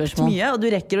har man løpt mye, og du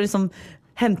rekker å liksom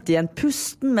hente igjen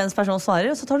pusten mens personen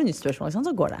svarer, og så tar du nytt spørsmål,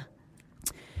 så går det.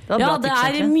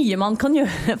 Det mye man kan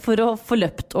gjøre for å få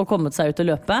løpt og kommet seg ut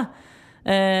og løpe.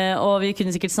 Og vi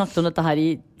kunne sikkert snakket om dette her i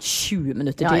 20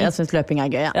 minutter til. Jeg synes løping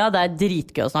gøy. Ja, det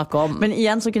dritgøy å snakke om. Men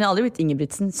igjen så kunne jeg aldri blitt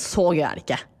Ingebrigtsen. Så gøy det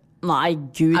ikke. Nei,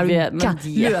 gud,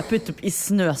 løpe ut i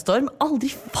snøstorm. Aldri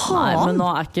faen. Nei, men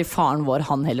nå ikke faren vår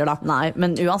han heller da. Nei,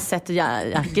 men uansett,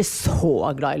 jeg ikke så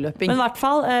glad i løping. Men i hvert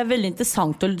fall, veldig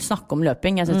interessant å snakke om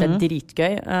løping. Jeg synes det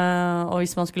dritgøy. Og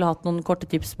hvis man skulle hatt noen korte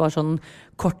tips, bare sånn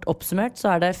kort oppsummert,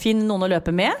 så det finn noen å løpe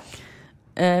med.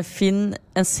 Finn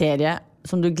en serie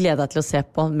som du gleder deg til å se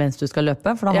på mens du skal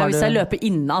løpe, for da har hvis jeg løper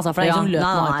inne, altså, for det som løper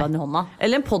med iPaden i hånda.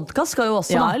 Eller en podcast skal jo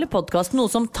også eller podcast,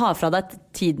 noe som tar fra deg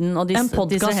tiden og en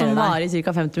podcast som varer i cirka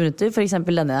 50 minutter, for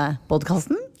eksempel denne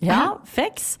podcasten.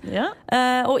 Fex.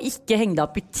 Og ikke heng deg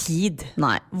opp i tid.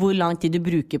 Nei. Hvor lang tid du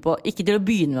bruker på, ikke til å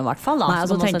begynne med i hvert fall da. Nei,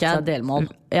 så tenker jeg delmål.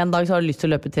 En dag så har du lyst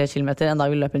til å løpe 3 kilometer, en dag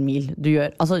vil du løpe 1 mil.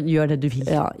 Gjør det du vil.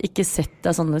 Ikke sett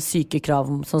deg sånne syke krav,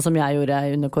 sånn som jeg gjorde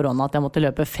under korona, at jeg måtte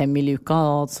løpe 5 mil i uka,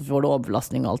 og så får du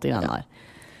overbelastning og alt det der.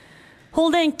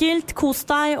 Hold det enkelt, kos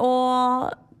deg,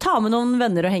 og ta med noen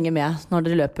venner og henge med. Når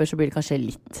dere løper, så blir det kanskje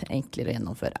litt enklere å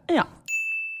gjennomføre. Ja.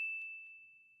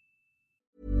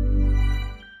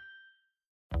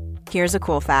 Here's a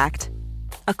cool fact.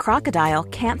 A crocodile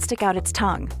can't stick out its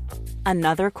tongue.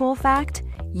 Another cool fact,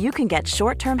 you can get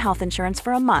short-term health insurance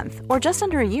for a month or just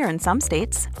under a year in some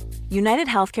states. United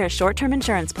Healthcare short-term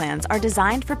insurance plans are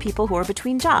designed for people who are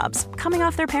between jobs, coming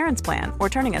off their parents' plan, or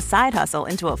turning a side hustle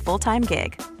into a full-time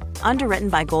gig. Underwritten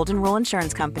by Golden Rule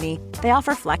Insurance Company, they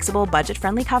offer flexible,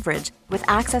 budget-friendly coverage with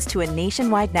access to a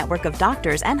nationwide network of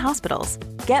doctors and hospitals.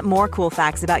 Get more cool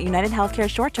facts about United Healthcare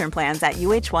short-term plans at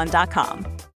uh1.com.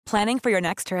 Planning for your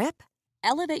next trip?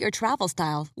 Elevate your travel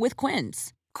style with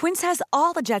Quince. Quince has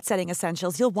all the jet-setting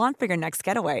essentials you'll want for your next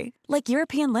getaway, like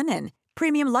European linen,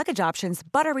 premium luggage options,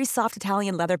 buttery soft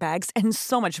Italian leather bags, and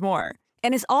so much more.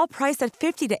 And is all priced at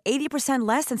 50 to 80%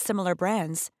 less than similar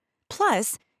brands.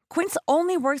 Plus, Quince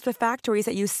only works with factories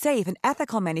that use safe and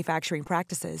ethical manufacturing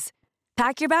practices.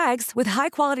 Pack your bags with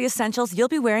high-quality essentials you'll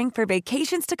be wearing for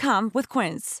vacations to come with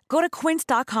Quince. Go to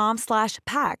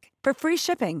quince.com/pack for free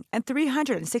shipping and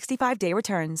 365-day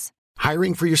returns.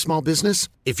 Hiring for your small business?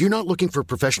 If you're not looking for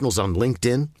professionals on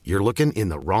LinkedIn, you're looking in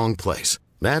the wrong place.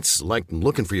 That's like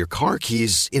looking for your car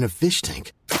keys in a fish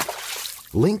tank.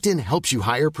 LinkedIn helps you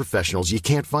hire professionals you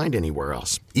can't find anywhere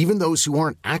else, even those who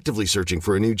aren't actively searching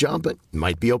for a new job but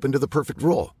might be open to the perfect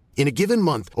role. In a given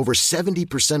month, over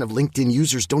 70% of LinkedIn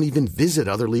users don't even visit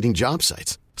other leading job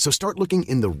sites. So start looking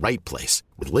in the right place.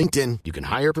 With LinkedIn, you can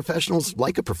hire professionals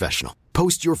like a professional.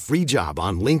 Post your free job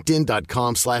on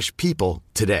linkedin.com/people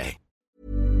today.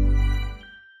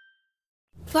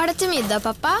 Hva det til middag,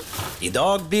 pappa? I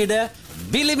dag blir det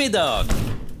billig middag.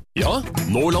 Ja,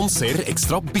 nå lanserer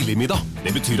Ekstra billig middag.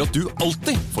 Det betyr at du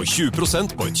alltid får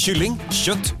 20% på et kylling,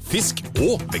 kjøtt, fisk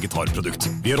og vegetarprodukt.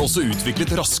 Vi har også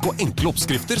utviklet raske og enkle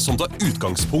oppskrifter som tar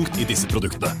utgangspunkt i disse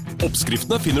produktene.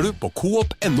 Oppskriftene finner du på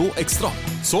Coop.no Ekstra.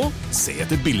 Så se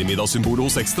etter billigmiddagssymbolet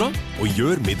hos Ekstra og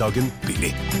gjør middagen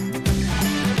billig.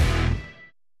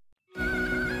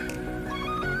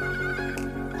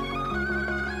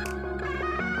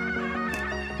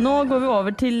 Nå går vi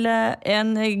over til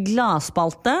en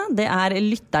gladspalte. Det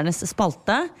lytternes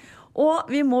spalte. Og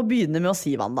vi må begynne med å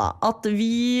si, Wanda, at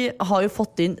vi har jo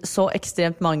fått inn så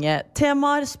ekstremt mange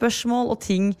temaer, spørsmål og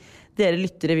ting dere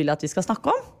lyttere vil at vi skal snakke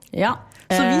om. Ja.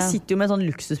 Så vi sitter jo med et sånn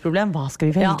luksusproblem. Hva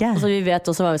skal vi velge? Ja, altså vi vet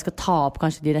også hva vi skal ta opp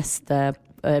kanskje de neste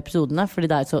episodene, fordi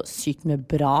det jo så sykt mye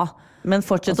bra. Men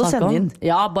fortsett å sende inn.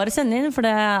 Ja, bare send inn, for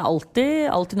det alltid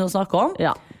noe å snakke om.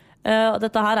 Ja.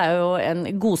 Dette her jo en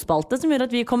godspalte som gjør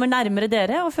at vi kommer nærmere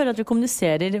dere og føler at vi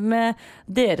kommuniserer med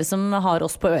dere som har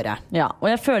oss på øret. Ja, og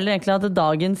jeg føler egentlig at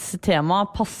dagens tema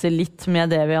passer litt med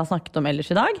det vi har snakket om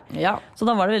ellers i dag. Ja. Så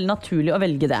da var det veldig naturlig å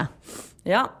velge det.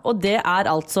 Ja, og det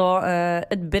altså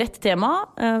et bredt tema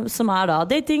som da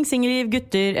dating, singelliv,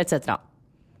 gutter, etc.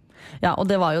 Ja, og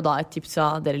det var jo da et tips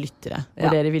fra dere lyttere,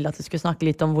 hvor dere ville at vi skulle snakke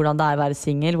litt om hvordan det å være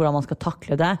singel, hvordan man skal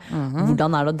takle det,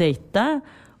 hvordan det å date,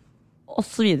 og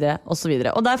så videre, og så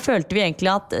videre. Og der følte vi egentlig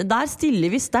at der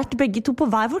stiller vi sterkt begge to på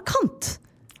hver vår kant.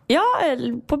 Ja,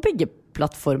 på begge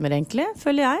plattformer egentlig,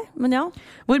 føler jeg. Men ja.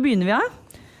 Hvor begynner vi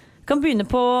Kan begynne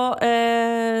på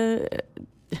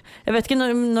jeg vet ikke,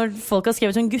 når folk har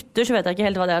skrevet som gutter, så vet jeg ikke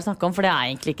helt hva det snakke om, for det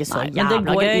egentlig ikke så jævla gøy. Men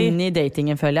det går inn i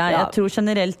datingen, føler jeg. Jeg tror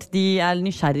generelt de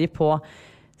nysgjerrig på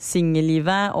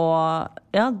singellivet og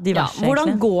diverse. Ja,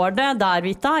 hvordan går det der,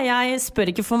 Vita? Jeg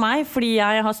spør ikke for meg, fordi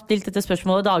jeg har stilt dette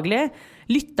spørsmålet daglig.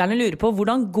 Lytterne lurer på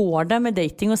hvordan går det med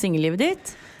dating og singellivet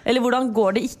ditt? Eller hvordan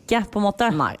går det ikke, på en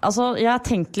måte? Nei, altså jeg har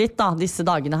tenkt litt disse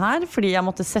dagene her, fordi jeg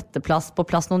måtte sette på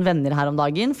plass noen venner her om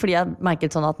dagen, fordi jeg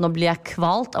merket sånn at nå blir jeg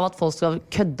kvalt av at folk skal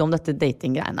kødde om dette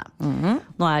datinggreiene.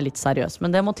 Nå jeg litt seriøs, men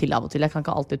det må til av og til. Jeg kan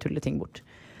ikke alltid tulle ting bort.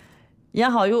 Det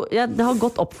har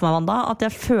gått opp for meg, Wanda, at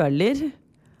jeg føler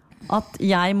at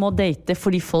jeg må date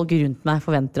fordi folk rundt meg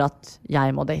forventer at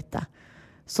jeg må date.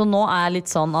 Så nå jeg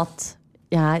litt sånn at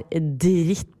jeg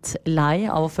drittlei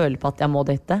av å føle på at jeg må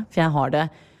date, for jeg har det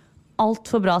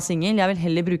alt for bra single. Jeg vil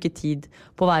heller bruke tid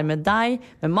på å være med deg,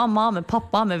 med mamma, med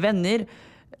pappa, med venner,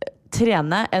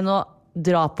 trene, enn å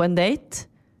dra på en date,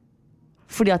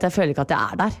 fordi at jeg føler ikke at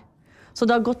jeg der. Så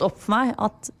det har gått opp for meg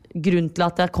at grunnen til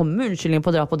at jeg kommer med unnskyldning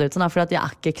på å dra på date, fordi at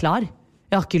jeg ikke klar.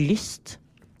 Jeg har ikke lyst.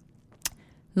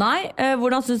 Nei,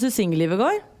 hvordan synes du singellivet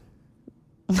går?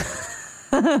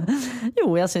 Jo,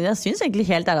 jeg synes egentlig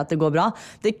helt ærlig at det går bra.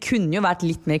 Det kunne jo vært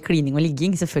litt mer klining og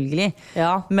ligging, selvfølgelig.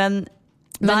 Ja. Men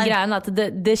greien at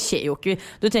det skjer jo ikke.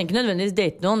 Du trenger ikke nødvendigvis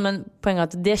date noen, men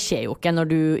poenget at det skjer jo ikke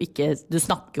når du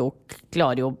snakker jo,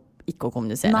 klarer jo ikke å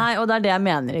kommunisere. Nei, og det det jeg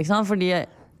mener, ikke sant? Fordi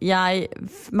jeg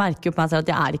merker jo på meg selv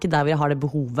at jeg ikke der hvor jeg har det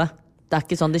behovet. Det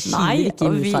ikke sånn, det skiler ikke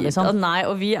i musa, liksom. Nei,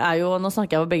 og vi jo, nå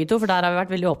snakker jeg på begge to, for der har vi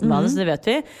vært veldig åpne med det, så det vet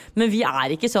vi. Men vi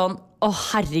ikke sånn, å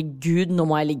herregud, nå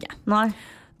må jeg ligge. Nei.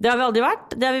 Det har vi aldri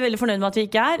vært, det vi veldig fornøyd med at vi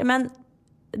ikke men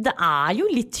det jo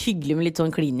litt hyggelig med litt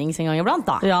sånn klinings en gang iblant,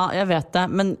 da. Ja, jeg vet det,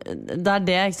 men det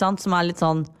det, ikke sant, som litt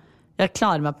sånn, jeg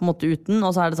klarer meg på en måte uten,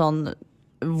 og så det sånn,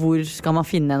 hvor skal man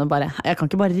finne en og bare, jeg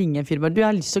kan ikke bare ringe en fyr, bare, du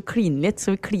har lyst til å kline litt,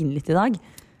 skal vi kline litt i dag?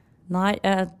 Nei,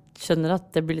 jeg skjønner at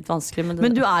det blir litt vanskelig.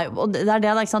 Men du er jo, og det er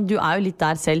det, ikke sant? Du er jo litt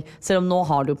der selv om nå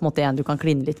har du på en måte en du kan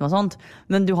kline litt med og sånt.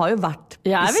 Men du har jo vært...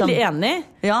 Jeg er veldig enig.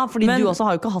 Ja, fordi du også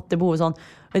har jo ikke hatt det behovet sånn,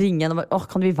 ringe en og bare,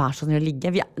 kan vi være sånn å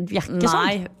ligge? Vi er ikke sånn.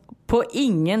 Nei, på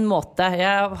ingen måte.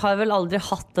 Jeg har vel aldri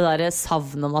hatt det der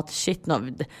savn om at shit, nå...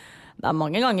 Det er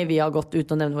mange ganger vi har gått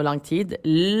uten å nevne hvor lang tid.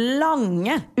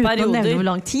 Lange perioder. Uten å nevne hvor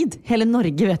lang tid? Hele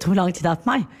Norge vet hvor lang tid det er på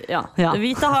meg. Ja.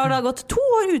 Vita har da gått 2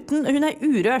 år uten. Hun er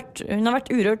urørt. Hun har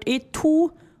vært urørt i 2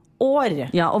 år.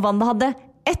 Ja, og Wanda hadde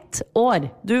 1 år.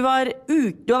 Du har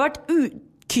vært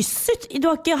kysset. Du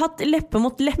har ikke hatt leppe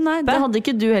mot leppe. Nei, det hadde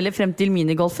ikke du heller frem til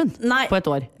minigolfen. Nei, på 1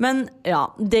 år. Men ja,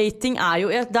 dating er jo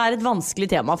det er et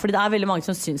vanskelig tema, fordi det er veldig mange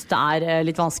som syns det er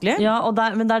litt vanskelig. Ja,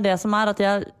 men det er det som er at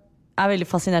jeg er veldig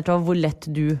fascinert over hvor lett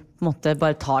du på en måte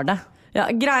bare tar det. Ja,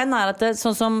 greien er at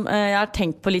sånn som jeg har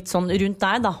tenkt på litt sånn rundt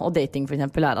deg da, og dating for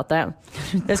eksempel, er at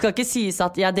det skal ikke sies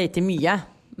at jeg dater mye,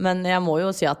 men jeg må jo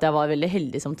si at jeg var veldig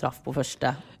heldig som traff på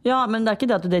første. Ja, men det er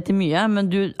ikke det at du dater mye, men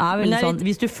du er veldig sånn,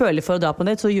 hvis du føler for å dra på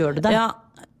en date, så gjør du det.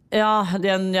 Jeg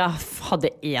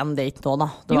hadde 1 date nå da.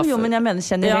 Jo, men jeg mener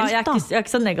generelt jeg er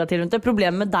ikke så negativ rundt det.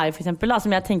 Problemet med deg for eksempel, da,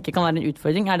 som jeg tenker kan være en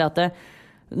utfordring, er det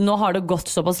at nå har det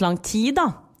gått såpass lang tid da,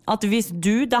 at hvis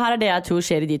det her er det jeg tror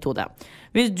skjer i ditt hode.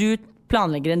 Hvis du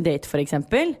planlegger en date for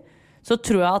eksempel, så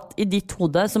tror jeg at i ditt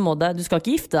hode så må du skal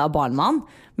ikke gifte deg av barn med han,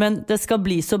 men det skal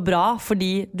bli så bra,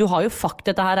 fordi du har jo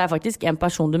dette her er faktisk en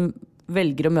person du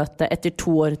velger å møte etter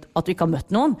 2 år at du ikke har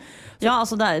møtt noen. Så, ja,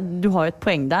 altså du har jo et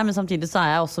poeng der, men samtidig så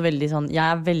er jeg også veldig sånn, jeg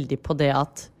er veldig på det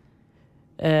at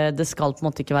det skal på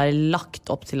en måte ikke være lagt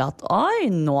opp til at oi,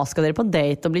 nå skal dere på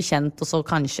date og bli kjent, og så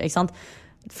kanskje, ikke sant?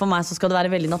 For meg så skal det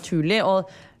være veldig naturlig,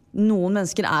 og noen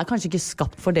mennesker er kanskje ikke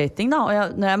skapt for dating da,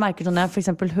 og når jeg merker sånn, når jeg for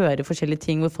eksempel hører forskjellige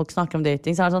ting hvor folk snakker om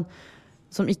dating, så er det sånn,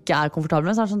 som ikke er komfortabel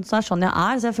med, så er det sånn jeg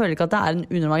er, så jeg føler ikke at det er en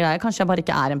unormal greie, kanskje jeg bare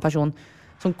ikke er en person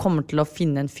som kommer til å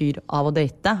finne en fyr av å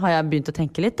date, har jeg begynt å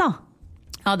tenke litt da.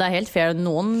 Ja, det er helt fair,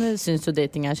 noen synes jo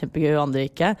dating er kjempegøy, og andre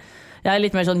ikke. Jeg er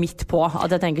litt mer sånn midt på,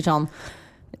 at jeg tenker sånn,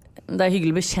 det er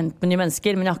hyggelig å bli kjent med nye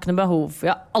mennesker, men jeg har ikke noe behov,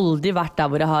 jeg har aldri vært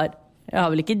der hvor jeg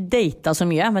har vel ikke datet så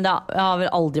mye, men jeg har vel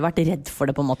aldri vært redd for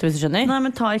det på en måte, hvis du skjønner. Nei,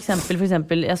 men ta eksempel, for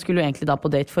eksempel, jeg skulle jo egentlig da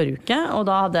på date forrige uke, og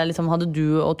da hadde du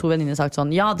og 2 venninner sagt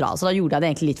sånn, ja dra, så da gjorde jeg det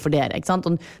egentlig litt for dere, ikke sant?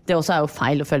 Og det også er jo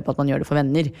feil å føle på at man gjør det for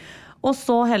venner. Og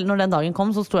så når den dagen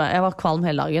kom, så sto jeg var kvalm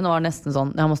hele dagen, og var nesten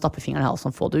sånn, jeg må stappe fingeren i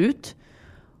halsen og få det ut.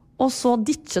 Og så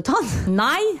ditchet han.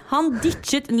 Nei, han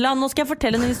ditchet, nå skal jeg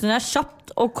fortelle en historie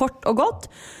kjapt og kort og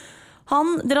godt.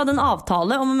 Dere hadde en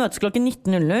avtale om å møtes klokken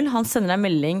 19.00. Han sender deg en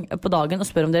melding på dagen og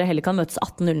spør om dere heller kan møtes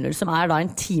 18.00, som er da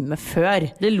en time før.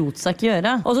 Det lot seg ikke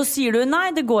gjøre. Og så sier du, nei,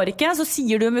 det går ikke. Så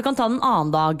sier du, vi kan ta den en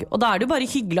annen dag. Og da er det jo bare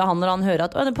hyggelig av han når han hører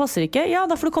at det passer ikke. Ja,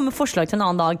 da får det komme forslag til en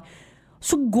annen dag.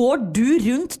 Så går du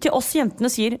rundt til oss jentene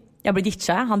og sier, jeg blir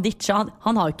ditcha, han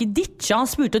har jo ikke ditcha.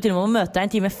 Han spurte jo til og med om å møte deg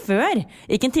en time før.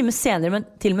 Ikke en time senere, men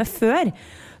til og med før.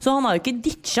 Så han har jo ikke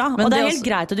ditcha. Og det er helt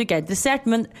greit at du ikke er interessert,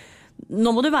 men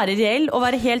nå må du være reell og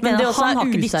være helt enig. Men det også han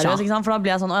er useriøst, ikke sant? For da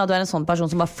blir jeg sånn, du er en sånn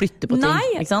person som bare flytter på ting.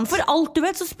 Nei, for alt du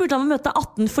vet så spurte han om å møte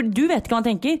 18, for du vet ikke hva han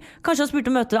tenker. Kanskje han spurte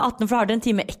om å møte 18, for da har dere en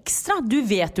time ekstra. Du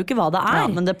vet jo ikke hva det er. Ja,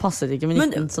 men det passer ikke med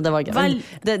 19, så det var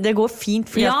greit. Det går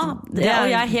fint. Ja, og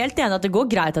jeg er helt enig at det går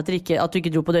greit at du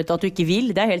ikke dro på date, at du ikke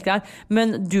vil. Det er helt greit.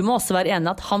 Men du må også være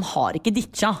enig at han har ikke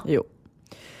ditcha. Jo.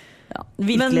 Ja,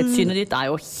 virkelighetssynet ditt er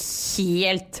jo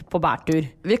helt på bærtur.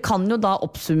 Vi kan jo da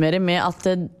oppsummere med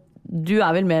at du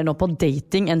er vel mer nå på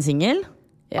dating enn single?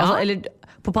 Ja. Altså,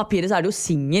 eller på papiret så er du jo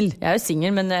single. Jeg er jo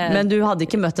single, men du hadde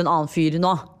ikke møtt en annen fyr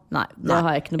nå? Nei, det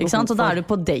har jeg ikke noe behov for. Så da er du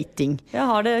på dating. Jeg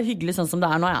har det hyggelig sånn som det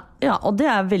er nå, ja. Ja, og det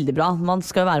er veldig bra. Man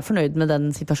skal jo være fornøyd med den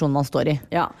situasjonen man står i.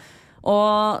 Ja,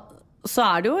 og så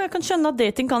er det jo, jeg kan skjønne at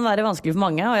dating kan være vanskelig for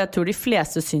mange, og jeg tror de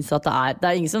fleste synes at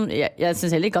det er ingen som, jeg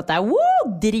synes heller ikke at det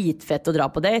er dritfett å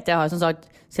dra på date. Jeg har som sagt,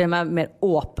 selv om jeg er mer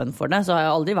åpen for det, så har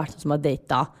jeg aldri vært sånn som har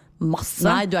datet masse.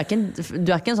 Nei, du er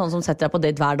ikke en sånn som setter deg på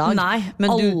date hver dag. Nei,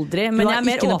 men aldri. Men jeg er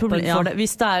mer åpen for det.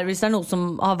 Hvis det er noe som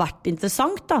har vært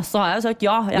interessant, da, så har jeg sagt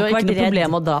ja. Du har ikke noe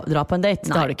problem med å dra på en date?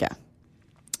 Nei. Det har du ikke.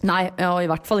 Nei, og i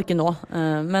hvert fall ikke nå.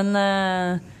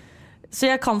 Så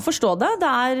jeg kan forstå det. Det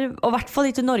er, og i hvert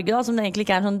fall litt i Norge, da, som det egentlig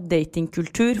ikke er en sånn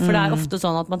datingkultur. For det er ofte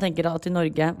sånn at man tenker at i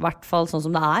Norge, i hvert fall sånn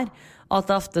som det er, at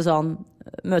det er ofte sånn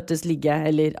møtes, ligge,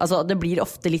 eller altså det blir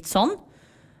ofte litt sånn.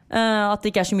 At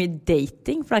det ikke er så mye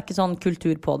dating, for det er ikke sånn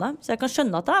kultur på det. Så jeg kan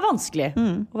skjønne at det er vanskelig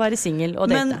å være single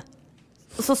og date.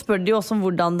 Men så spør de jo også om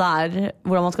hvordan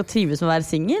man skal trives med å være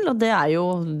single, og det er jo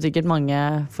sikkert mange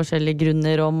forskjellige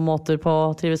grunner og måter på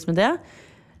å trives med det.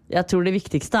 Jeg tror det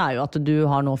viktigste er jo at du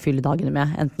har noe å fylle dagene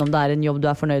med, enten om det er en jobb du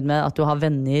er fornøyd med, at du har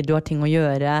venner, du har ting å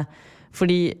gjøre,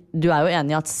 Fordi du jo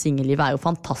enig I at singellivet jo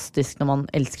fantastisk når man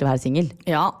elsker å være singel.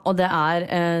 Ja, og det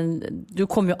du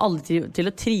kommer jo aldri til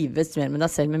å trives mer med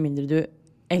deg selv med mindre du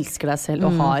elsker deg selv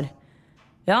og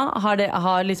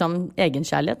har liksom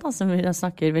egenkjærlighet da, som vi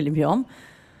snakker veldig mye om.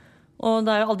 Og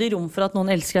det jo aldri rom for at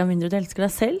noen elsker deg mindre du elsker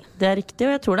deg selv. Det riktig,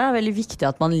 og jeg tror det veldig viktig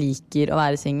at man liker å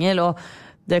være singel, og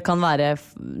det kan være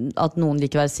at noen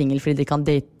liker å være singel fordi de kan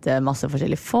date masse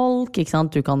forskjellige folk, ikke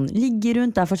sant? Du kan ligge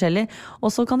rundt, det forskjellig. Og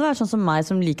så kan det være sånn som meg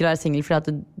som liker å være singel fordi at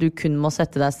du kun må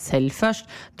sette deg selv først.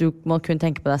 Du må kun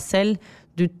tenke på deg selv.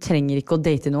 Du trenger ikke å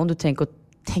date noen, du trenger ikke å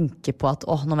tenke på at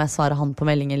nå må jeg svare han på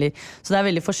melding, eller. Så det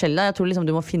veldig forskjellig. Jeg tror liksom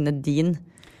du må finne din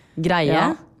greie.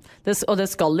 Ja. Og det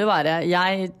skal jo være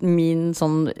min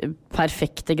sånn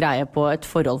perfekte greie på et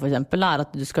forhold for eksempel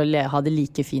at du skal ha det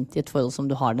like fint I et forhold som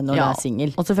du har det når du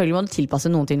singel. Og selvfølgelig må du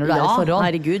tilpasse noen ting når du I et forhold.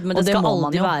 Herregud, men det skal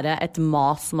aldri være et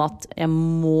mas om at jeg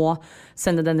må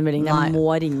sende denne meldingen, jeg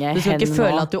må ringe henne. Du skal ikke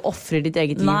føle at du offrer ditt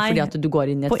eget liv fordi at du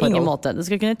går inn I et forhold. På ingen måte. Det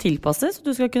skal kunne tilpasses, du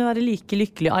skal kunne være like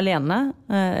lykkelig alene.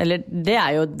 Eller det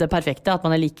jo det perfekte, at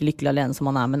man like lykkelig alene som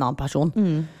man med en annen person.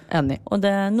 Enig. Og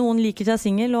noen liker seg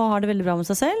singel og har det veldig bra med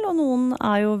seg selv, og noen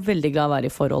jo veldig glad å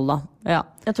være I forhold da. Ja.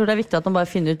 Jeg tror det viktig at man bare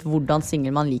finner ut hvordan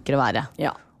singel man liker å være.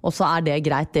 Ja. Og så det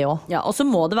greit det også. Ja, og så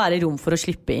må det være rom for å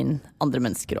slippe inn andre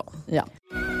mennesker også. Ja.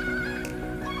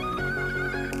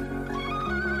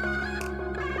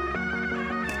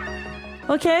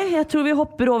 Ok, jeg tror vi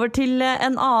hopper over til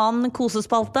en annen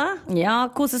kosespalte. Ja,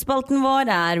 kosespalten vår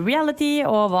reality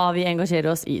og hva vi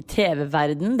engasjerer oss I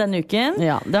TV-verden denne uken.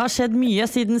 Ja, det har skjedd mye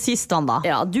siden sist, Anda.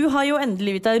 Ja, du har jo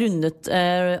endelig rundet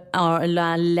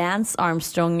Lance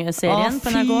Armstrong-serien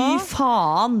på NRK. Fy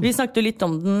faen! Vi snakket jo litt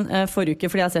om den forrige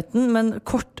uke fordi jeg har sett den, men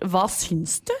kort, hva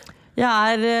syns du?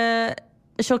 Jeg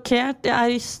sjokkert,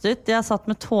 jeg rystet, jeg satt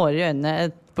med tårer I øynene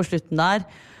på slutten der.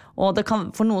 Og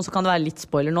for noen så kan det være litt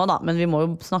spoiler nå da, men vi må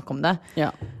jo snakke om det. Ja.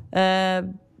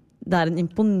 Det en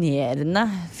imponerende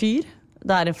fyr,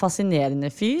 det en fascinerende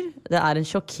fyr, det en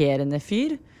sjokkerende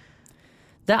fyr.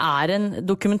 Det en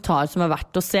dokumentar som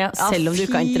verdt å se, selv om du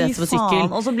ikke har interesse for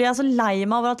sykkel. Og så blir jeg så lei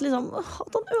meg over at liksom,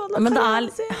 at han ødela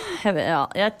karrieren sin.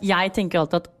 Jeg tenker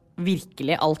alltid at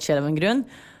virkelig alt skjer av en grunn,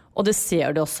 og det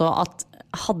ser du også at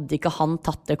hadde ikke han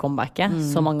tatt det comebacket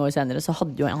så mange år senere, så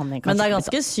hadde jo han kanskje. Men det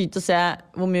ganske sykt å se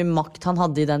hvor mye makt han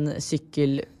hadde I den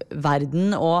sykkelverden,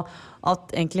 og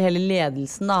at egentlig hele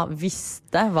ledelsen da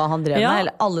visste hva han drev med,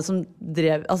 eller alle som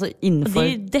drev altså innenfor.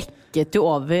 De dekket jo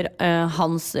over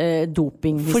hans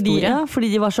dopinghistorie. Fordi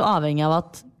de var så avhengig av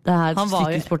at det her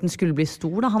sykkelsporten skulle bli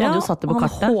stor da. Han hadde jo satt det på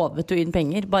kartet. Han håvet jo inn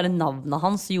penger. Bare navnet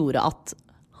hans gjorde at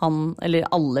han, eller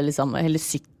alle liksom, hele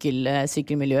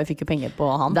sykkelmiljøet fikk jo penger på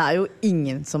han. Det jo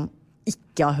ingen som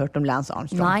ikke har hørt om Lance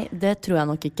Armstrong. Nei, det tror jeg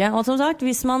nok ikke. Og som sagt,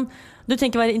 hvis du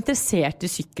tenker å være interessert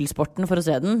I sykkelsporten for å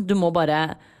se den, du må bare,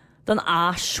 den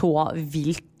så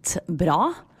vilt bra.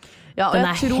 Ja, og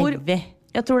den heavy.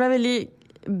 Jeg tror det veldig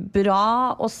bra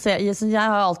å se, jeg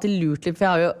har jo alltid lurt litt, for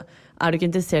jeg har jo, du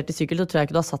ikke interessert I sykkel, så tror jeg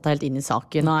ikke du har satt deg helt inn I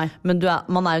saken. Nei. Men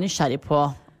man jo nysgjerrig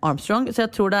på Armstrong, så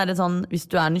jeg tror det en sånn, hvis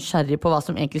du nysgjerrig på hva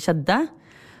som egentlig skjedde,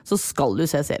 så skal du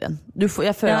se serien. Jeg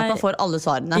føler at man får alle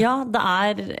svarene. Ja,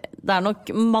 det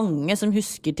nok mange som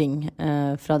husker ting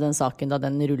fra den saken da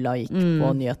den rullet og gikk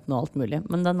på nyheten og alt mulig.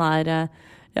 Men den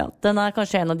den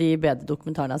kanskje en av de bedre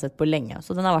dokumentarene jeg har sett på lenge,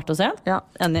 så den verdt å se. Ja,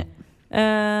 enig.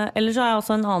 Ellers så har jeg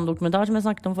også en annen dokumentar som jeg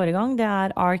snakket om forrige gang. Det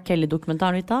R.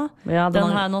 Kelly-dokumentaren, Vita. Ja,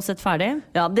 den har jeg nå sett ferdig.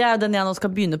 Ja, det jo den jeg nå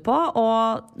skal begynne på,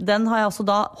 og den har jeg også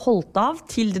da holdt av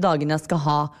til de dagene jeg skal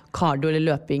ha cardio eller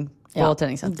løping på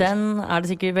treningssenter. Den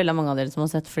det sikkert veldig mange av dere som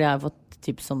har sett, fordi jeg har fått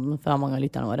tips om den fra mange av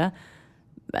lytterne våre.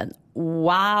 Men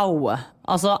wow!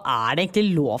 Altså, det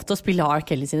egentlig lov til å spille R.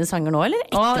 Kelly sine sanger nå, eller?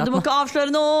 Du må ikke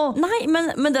avsløre noe! Nei,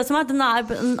 men det som den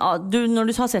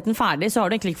når du har sett den ferdig, så har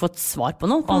du egentlig ikke fått svar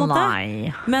på noe, på en måte.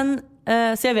 Nei. Men,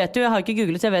 så jeg vet jo, jeg har ikke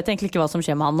googlet, så jeg vet egentlig ikke hva som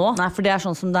skjer med han nå. Nei, for det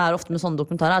sånn som det ofte med sånne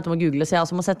dokumentarer, at du må google, så jeg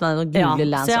også må sette meg ned og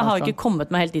google Lance Armstrong. Så jeg har ikke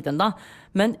kommet meg helt dit enda.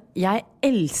 Men jeg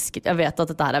vet at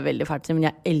dette her veldig fælt, men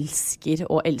jeg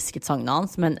elsket sangene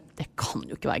hans, men det kan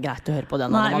jo ikke være greit å høre på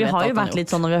den. Nei, vi har jo vært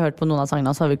litt sånn, når vi har hørt på noen av sangene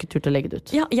hans, så har vi ikke turt å legge det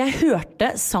ut. Ja, jeg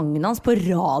hørte sangen hans på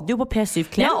radio på P7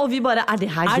 Klem. Ja, og vi bare,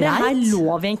 det her greit? Det her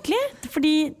lov egentlig?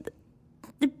 Fordi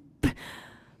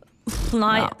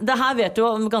nei, det her vet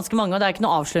jo ganske mange, og det ikke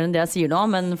noe avslørende det jeg sier nå,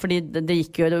 men fordi det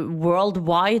gikk jo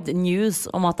worldwide news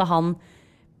om at han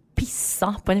pissa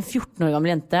på en 14 år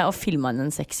gammel jente og filmet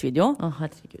en sexvideo.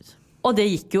 Herregud. Og det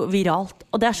gikk jo viralt.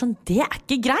 Og det sånn, det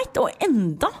ikke greit. Og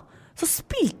enda så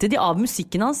spilte de av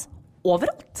musikken hans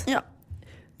overalt. Ja.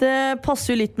 Det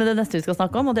passer jo litt med det neste vi skal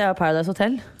snakke om, og det jo Paradise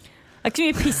Hotel. Det ikke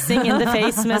så mye pissing in the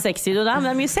face med sexvideo der,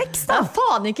 men det mye sex da. Det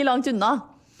faen ikke langt unna.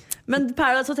 Men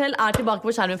Paradise Hotel tilbake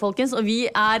på skjermen, folkens, og vi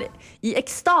i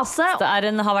ekstase. Det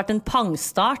har vært en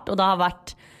pangstart, og det har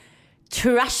vært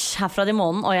trash herfra til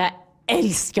månen, og jeg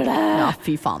elsker det. Ja,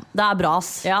 fy faen. Det bra,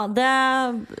 ass. Ja,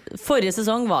 forrige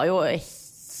sesong var jo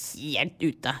helt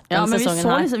ute. Ja, men vi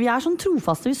sånn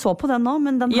trofaste. Vi så på den nå,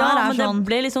 men den her men sånn... det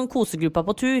ble liksom kosegruppa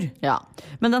på tur. Ja,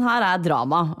 men den her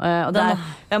drama. Og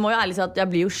jeg må jo ærlig si at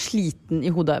jeg blir jo sliten i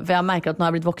hodet. For jeg merker at nå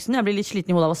har jeg blitt voksen. Jeg blir litt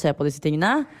sliten i hodet av å se på disse tingene.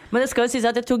 Men det skal jo sies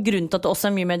at jeg tror grunnen til at det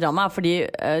også mye mer drama, fordi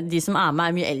de som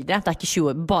med mye eldre. Det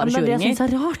ikke bare 20-åringer. Men det jeg synes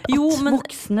rart, at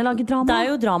voksne lager drama. Det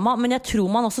jo drama, men jeg tror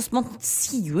man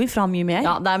sier jo ifra mye mer.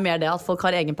 Ja, det mer det at folk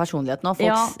har egen personlighet nå.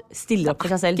 Folk stiller opp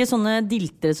for seg selv. Ikke sånne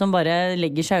diltere som bare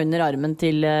legger seg under armen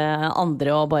til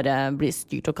andre og bare blir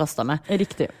styrt og kastet med.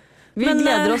 Riktig. Vi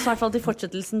gleder oss i hvert fall til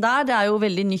fortsettelsen der. Det jo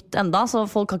veldig nytt enda, så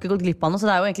folk har ikke gått glipp av noe. Så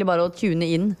det jo egentlig bare å tune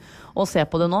inn og se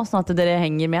på det nå, sånn at dere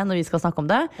henger med når vi skal snakke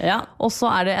om det. Ja. Og så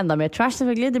det enda mer trash,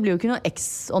 selvfølgelig. Det blir jo ikke noe X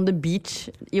on the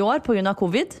beach i år på grunn av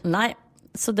covid. Nei,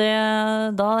 så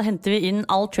da henter vi inn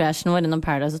all trashen vår innom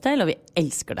Paradise Hotel, og vi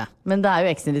elsker det. Men det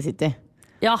jo X in the City.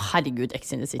 Ja, herregud,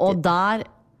 X in the City. Og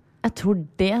jeg tror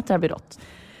det blir rått.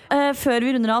 Før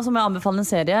vi runder av så må jeg anbefale en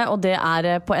serie, og det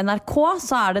på NRK,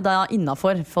 så det da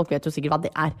innenfor. Folk vet jo sikkert hva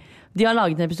det De har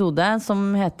laget en episode som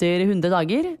heter 100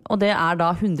 dager, og det da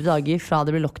 100 dager fra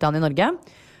det ble lockdown i Norge.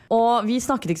 Og vi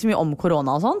snakket ikke så mye om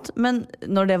korona og sånt, men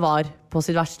når det var på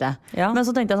sitt verste. Ja. Men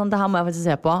så tenkte jeg sånn, det her må jeg faktisk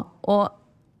se på. Og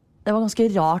det var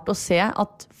ganske rart å se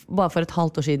at bare for et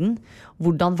halvt år siden,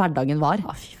 hvordan hverdagen var.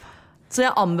 Så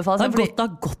jeg anbefaler det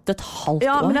har gått et halvt år.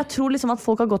 Ja, men jeg tror liksom at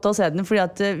folk har gått av å se den, fordi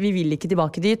at vi vil ikke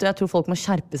tilbake dit, og jeg tror folk må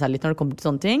skjerpe seg litt når det kommer til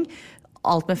sånne ting.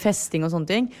 Alt med festing og sånne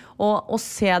ting. Og å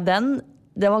se den,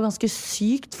 det var ganske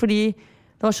sykt, fordi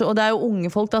og det jo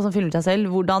unge folk da, som filmer seg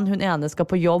selv, hvordan hun ene skal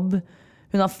på jobb.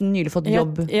 Hun har nylig fått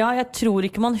jobb. Ja, jeg tror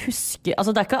ikke man husker,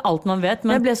 altså det ikke alt man vet,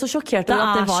 men jeg ble så sjokkert over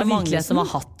at det var så mange som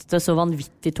har hatt det så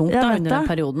vanvittig tungt da, under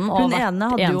den perioden, og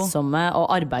vært ensomme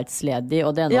og arbeidsledige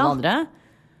og det ene og det andre.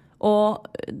 Og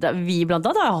vi blant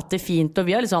annet har hatt det fint, og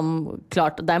vi har liksom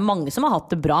klart, det mange som har hatt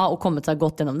det bra og kommet seg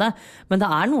godt gjennom det, men det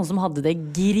noen som hadde det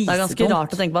grisetungt. Det ganske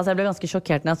rart å tenke på, altså jeg ble ganske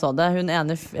sjokkert når jeg så det. Hun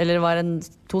ene, eller det var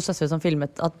 2 søstre som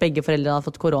filmet at begge foreldrene hadde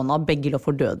fått korona, og begge lå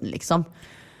for døden liksom.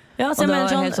 Ja, så jeg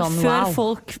mener sånn, før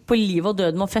folk på liv og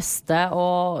død må feste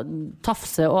og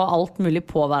tafse og alt mulig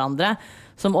på hverandre,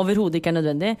 som overhodet ikke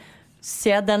nødvendig,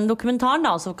 se den dokumentaren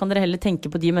da, så kan dere heller tenke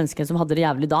på de menneskene som hadde det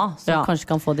jævlig da, som kanskje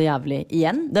kan få det jævlig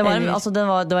igjen. Det var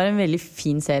en veldig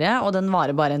fin serie, og den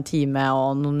varer bare 1 time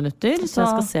og noen minutter. Så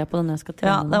jeg skal se på den, jeg skal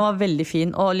trene. Ja, den var veldig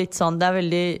fin, og litt sånn, det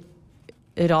veldig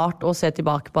rart å se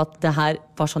tilbake på at det her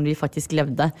var sånn vi faktisk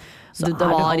levde. Så det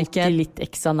var alltid litt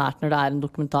ekstra nært når det en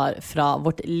dokumentar fra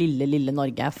vårt lille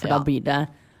Norge, for da blir det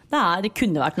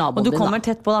kunne vært naboen din. Og du kommer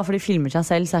tett på da, for de filmer seg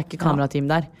selv, så ikke kamerateam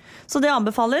der. Så det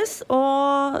anbefales,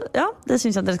 og ja, det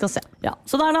synes jeg at dere skal se. Ja.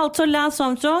 Så da det altså Lance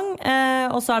Armstrong,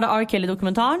 og så det R.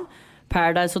 Kelly-dokumentaren,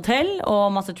 Paradise Hotel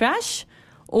og masse trash,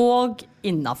 og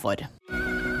Innafor.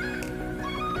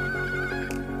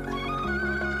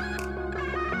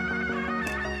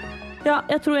 Ja,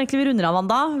 jeg tror egentlig vi runder av,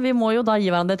 Wanda. Vi må jo da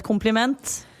gi hverandre et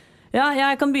kompliment. Ja,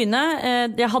 jeg kan begynne.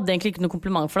 Jeg hadde egentlig ikke noe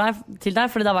kompliment til deg,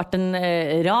 fordi det har vært en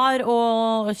rar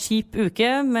og kjip uke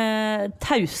med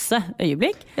tause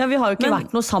øyeblikk. Ja, vi har jo ikke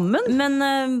vært noe sammen. Men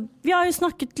vi har jo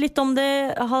snakket litt om det,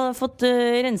 har fått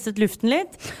renset luften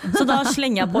litt. Så da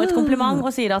slenger jeg på et kompliment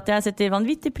og sier at jeg setter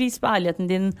vanvittig pris på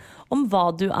ærligheten din om hva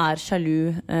du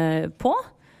sjalu på.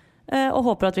 Og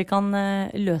håper at vi kan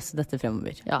løse dette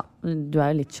fremover. Ja, du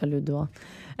jo litt sjalu du også.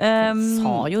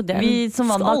 Sa jo det. Vi som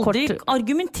skal aldri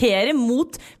argumentere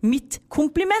mot mitt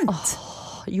kompliment.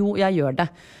 Jo, jeg gjør det.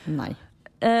 Nei.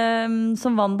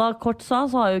 Som Wanda kort sa,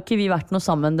 så har jo ikke vi vært noe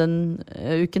sammen den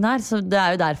uken her. Så det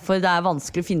jo derfor det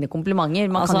vanskelig å finne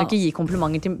komplimenter. Man kan jo ikke gi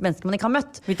komplimenter til mennesker man ikke har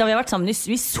møtt. Vi har vært sammen,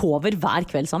 vi sover hver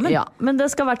kveld sammen. Ja, men det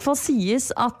skal i hvert fall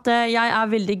sies at jeg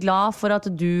veldig glad for at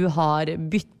du har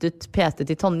byttet PT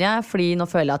til Tonje, fordi nå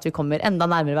føler jeg at vi kommer enda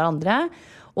nærmere hverandre.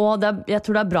 Og jeg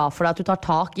tror det bra for deg at du tar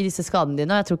tak i disse skadene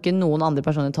dine. Og jeg tror ikke noen andre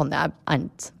personer enn Tonje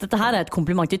egnet. Dette her et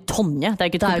kompliment til Tonje. Det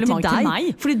ikke et kompliment til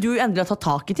meg. Fordi du endelig har tatt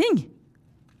tak i ting.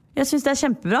 Jeg synes det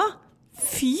kjempebra.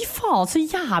 Fy faen, så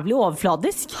jævlig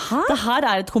overfladisk. Det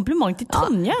her et kompliment til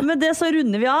Tonje. Ja, med det så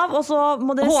runder vi av, og så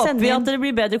må dere håper vi at det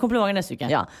blir bedre komplimenter neste uke.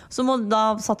 Ja, så da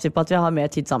satser vi på at vi har mer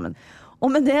tid sammen. Og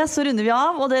med det så runder vi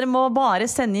av, og dere må bare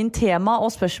sende inn tema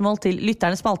og spørsmål til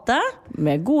lytternes spalte.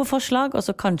 Med gode forslag, og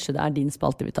så kanskje det din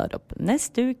spalte vi tar opp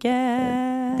neste uke.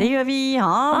 Det gjør vi.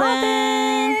 Ha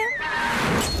det!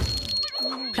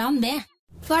 Plan B.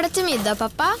 Hva det til middag,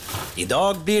 pappa? I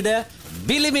dag blir det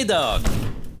billig middag.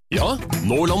 Ja,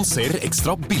 nå lanserer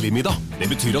Ekstra billigmiddag. Det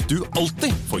betyr at du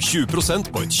alltid får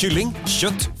 20% på et kylling,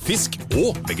 kjøtt, fisk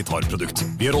og vegetarprodukt.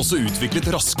 Vi har også utviklet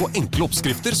raske og enkle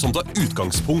oppskrifter som tar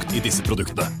utgangspunkt i disse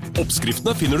produktene.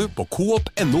 Oppskriftene finner du på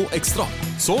Coop.no Ekstra.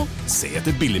 Så se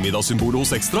etter billigmiddagssymbolet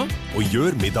hos Ekstra og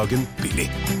gjør middagen billig.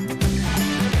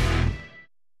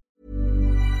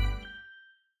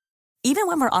 Even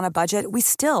when we're on a budget, we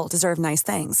still deserve nice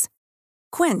things.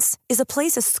 Quince is a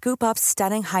place to scoop up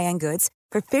stunning high-end goods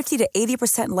for 50 to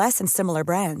 80% less than similar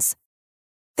brands.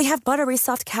 They have buttery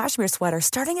soft cashmere sweaters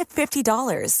starting at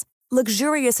 $50,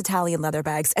 luxurious Italian leather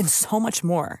bags, and so much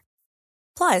more.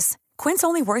 Plus, Quince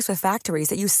only works with factories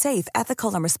that use safe,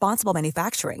 ethical, and responsible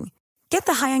manufacturing. Get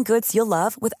the high-end goods you'll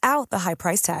love without the high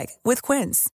price tag with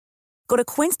Quince. Go to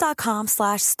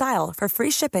quince.com/style for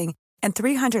free shipping and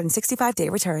 365-day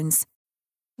returns.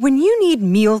 When you need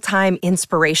mealtime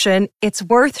inspiration, it's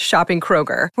worth shopping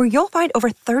Kroger, where you'll find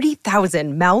over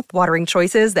 30,000 mouth-watering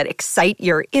choices that excite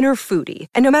your inner foodie.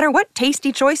 And no matter what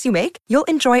tasty choice you make, you'll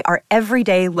enjoy our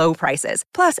everyday low prices,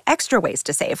 plus extra ways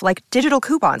to save, like digital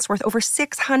coupons worth over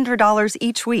 $600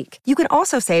 each week. You can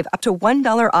also save up to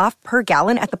 $1 off per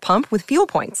gallon at the pump with fuel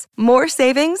points. More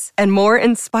savings and more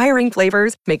inspiring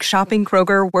flavors make shopping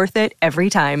Kroger worth it every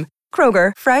time.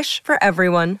 Kroger, fresh for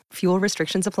everyone. Fuel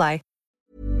restrictions apply.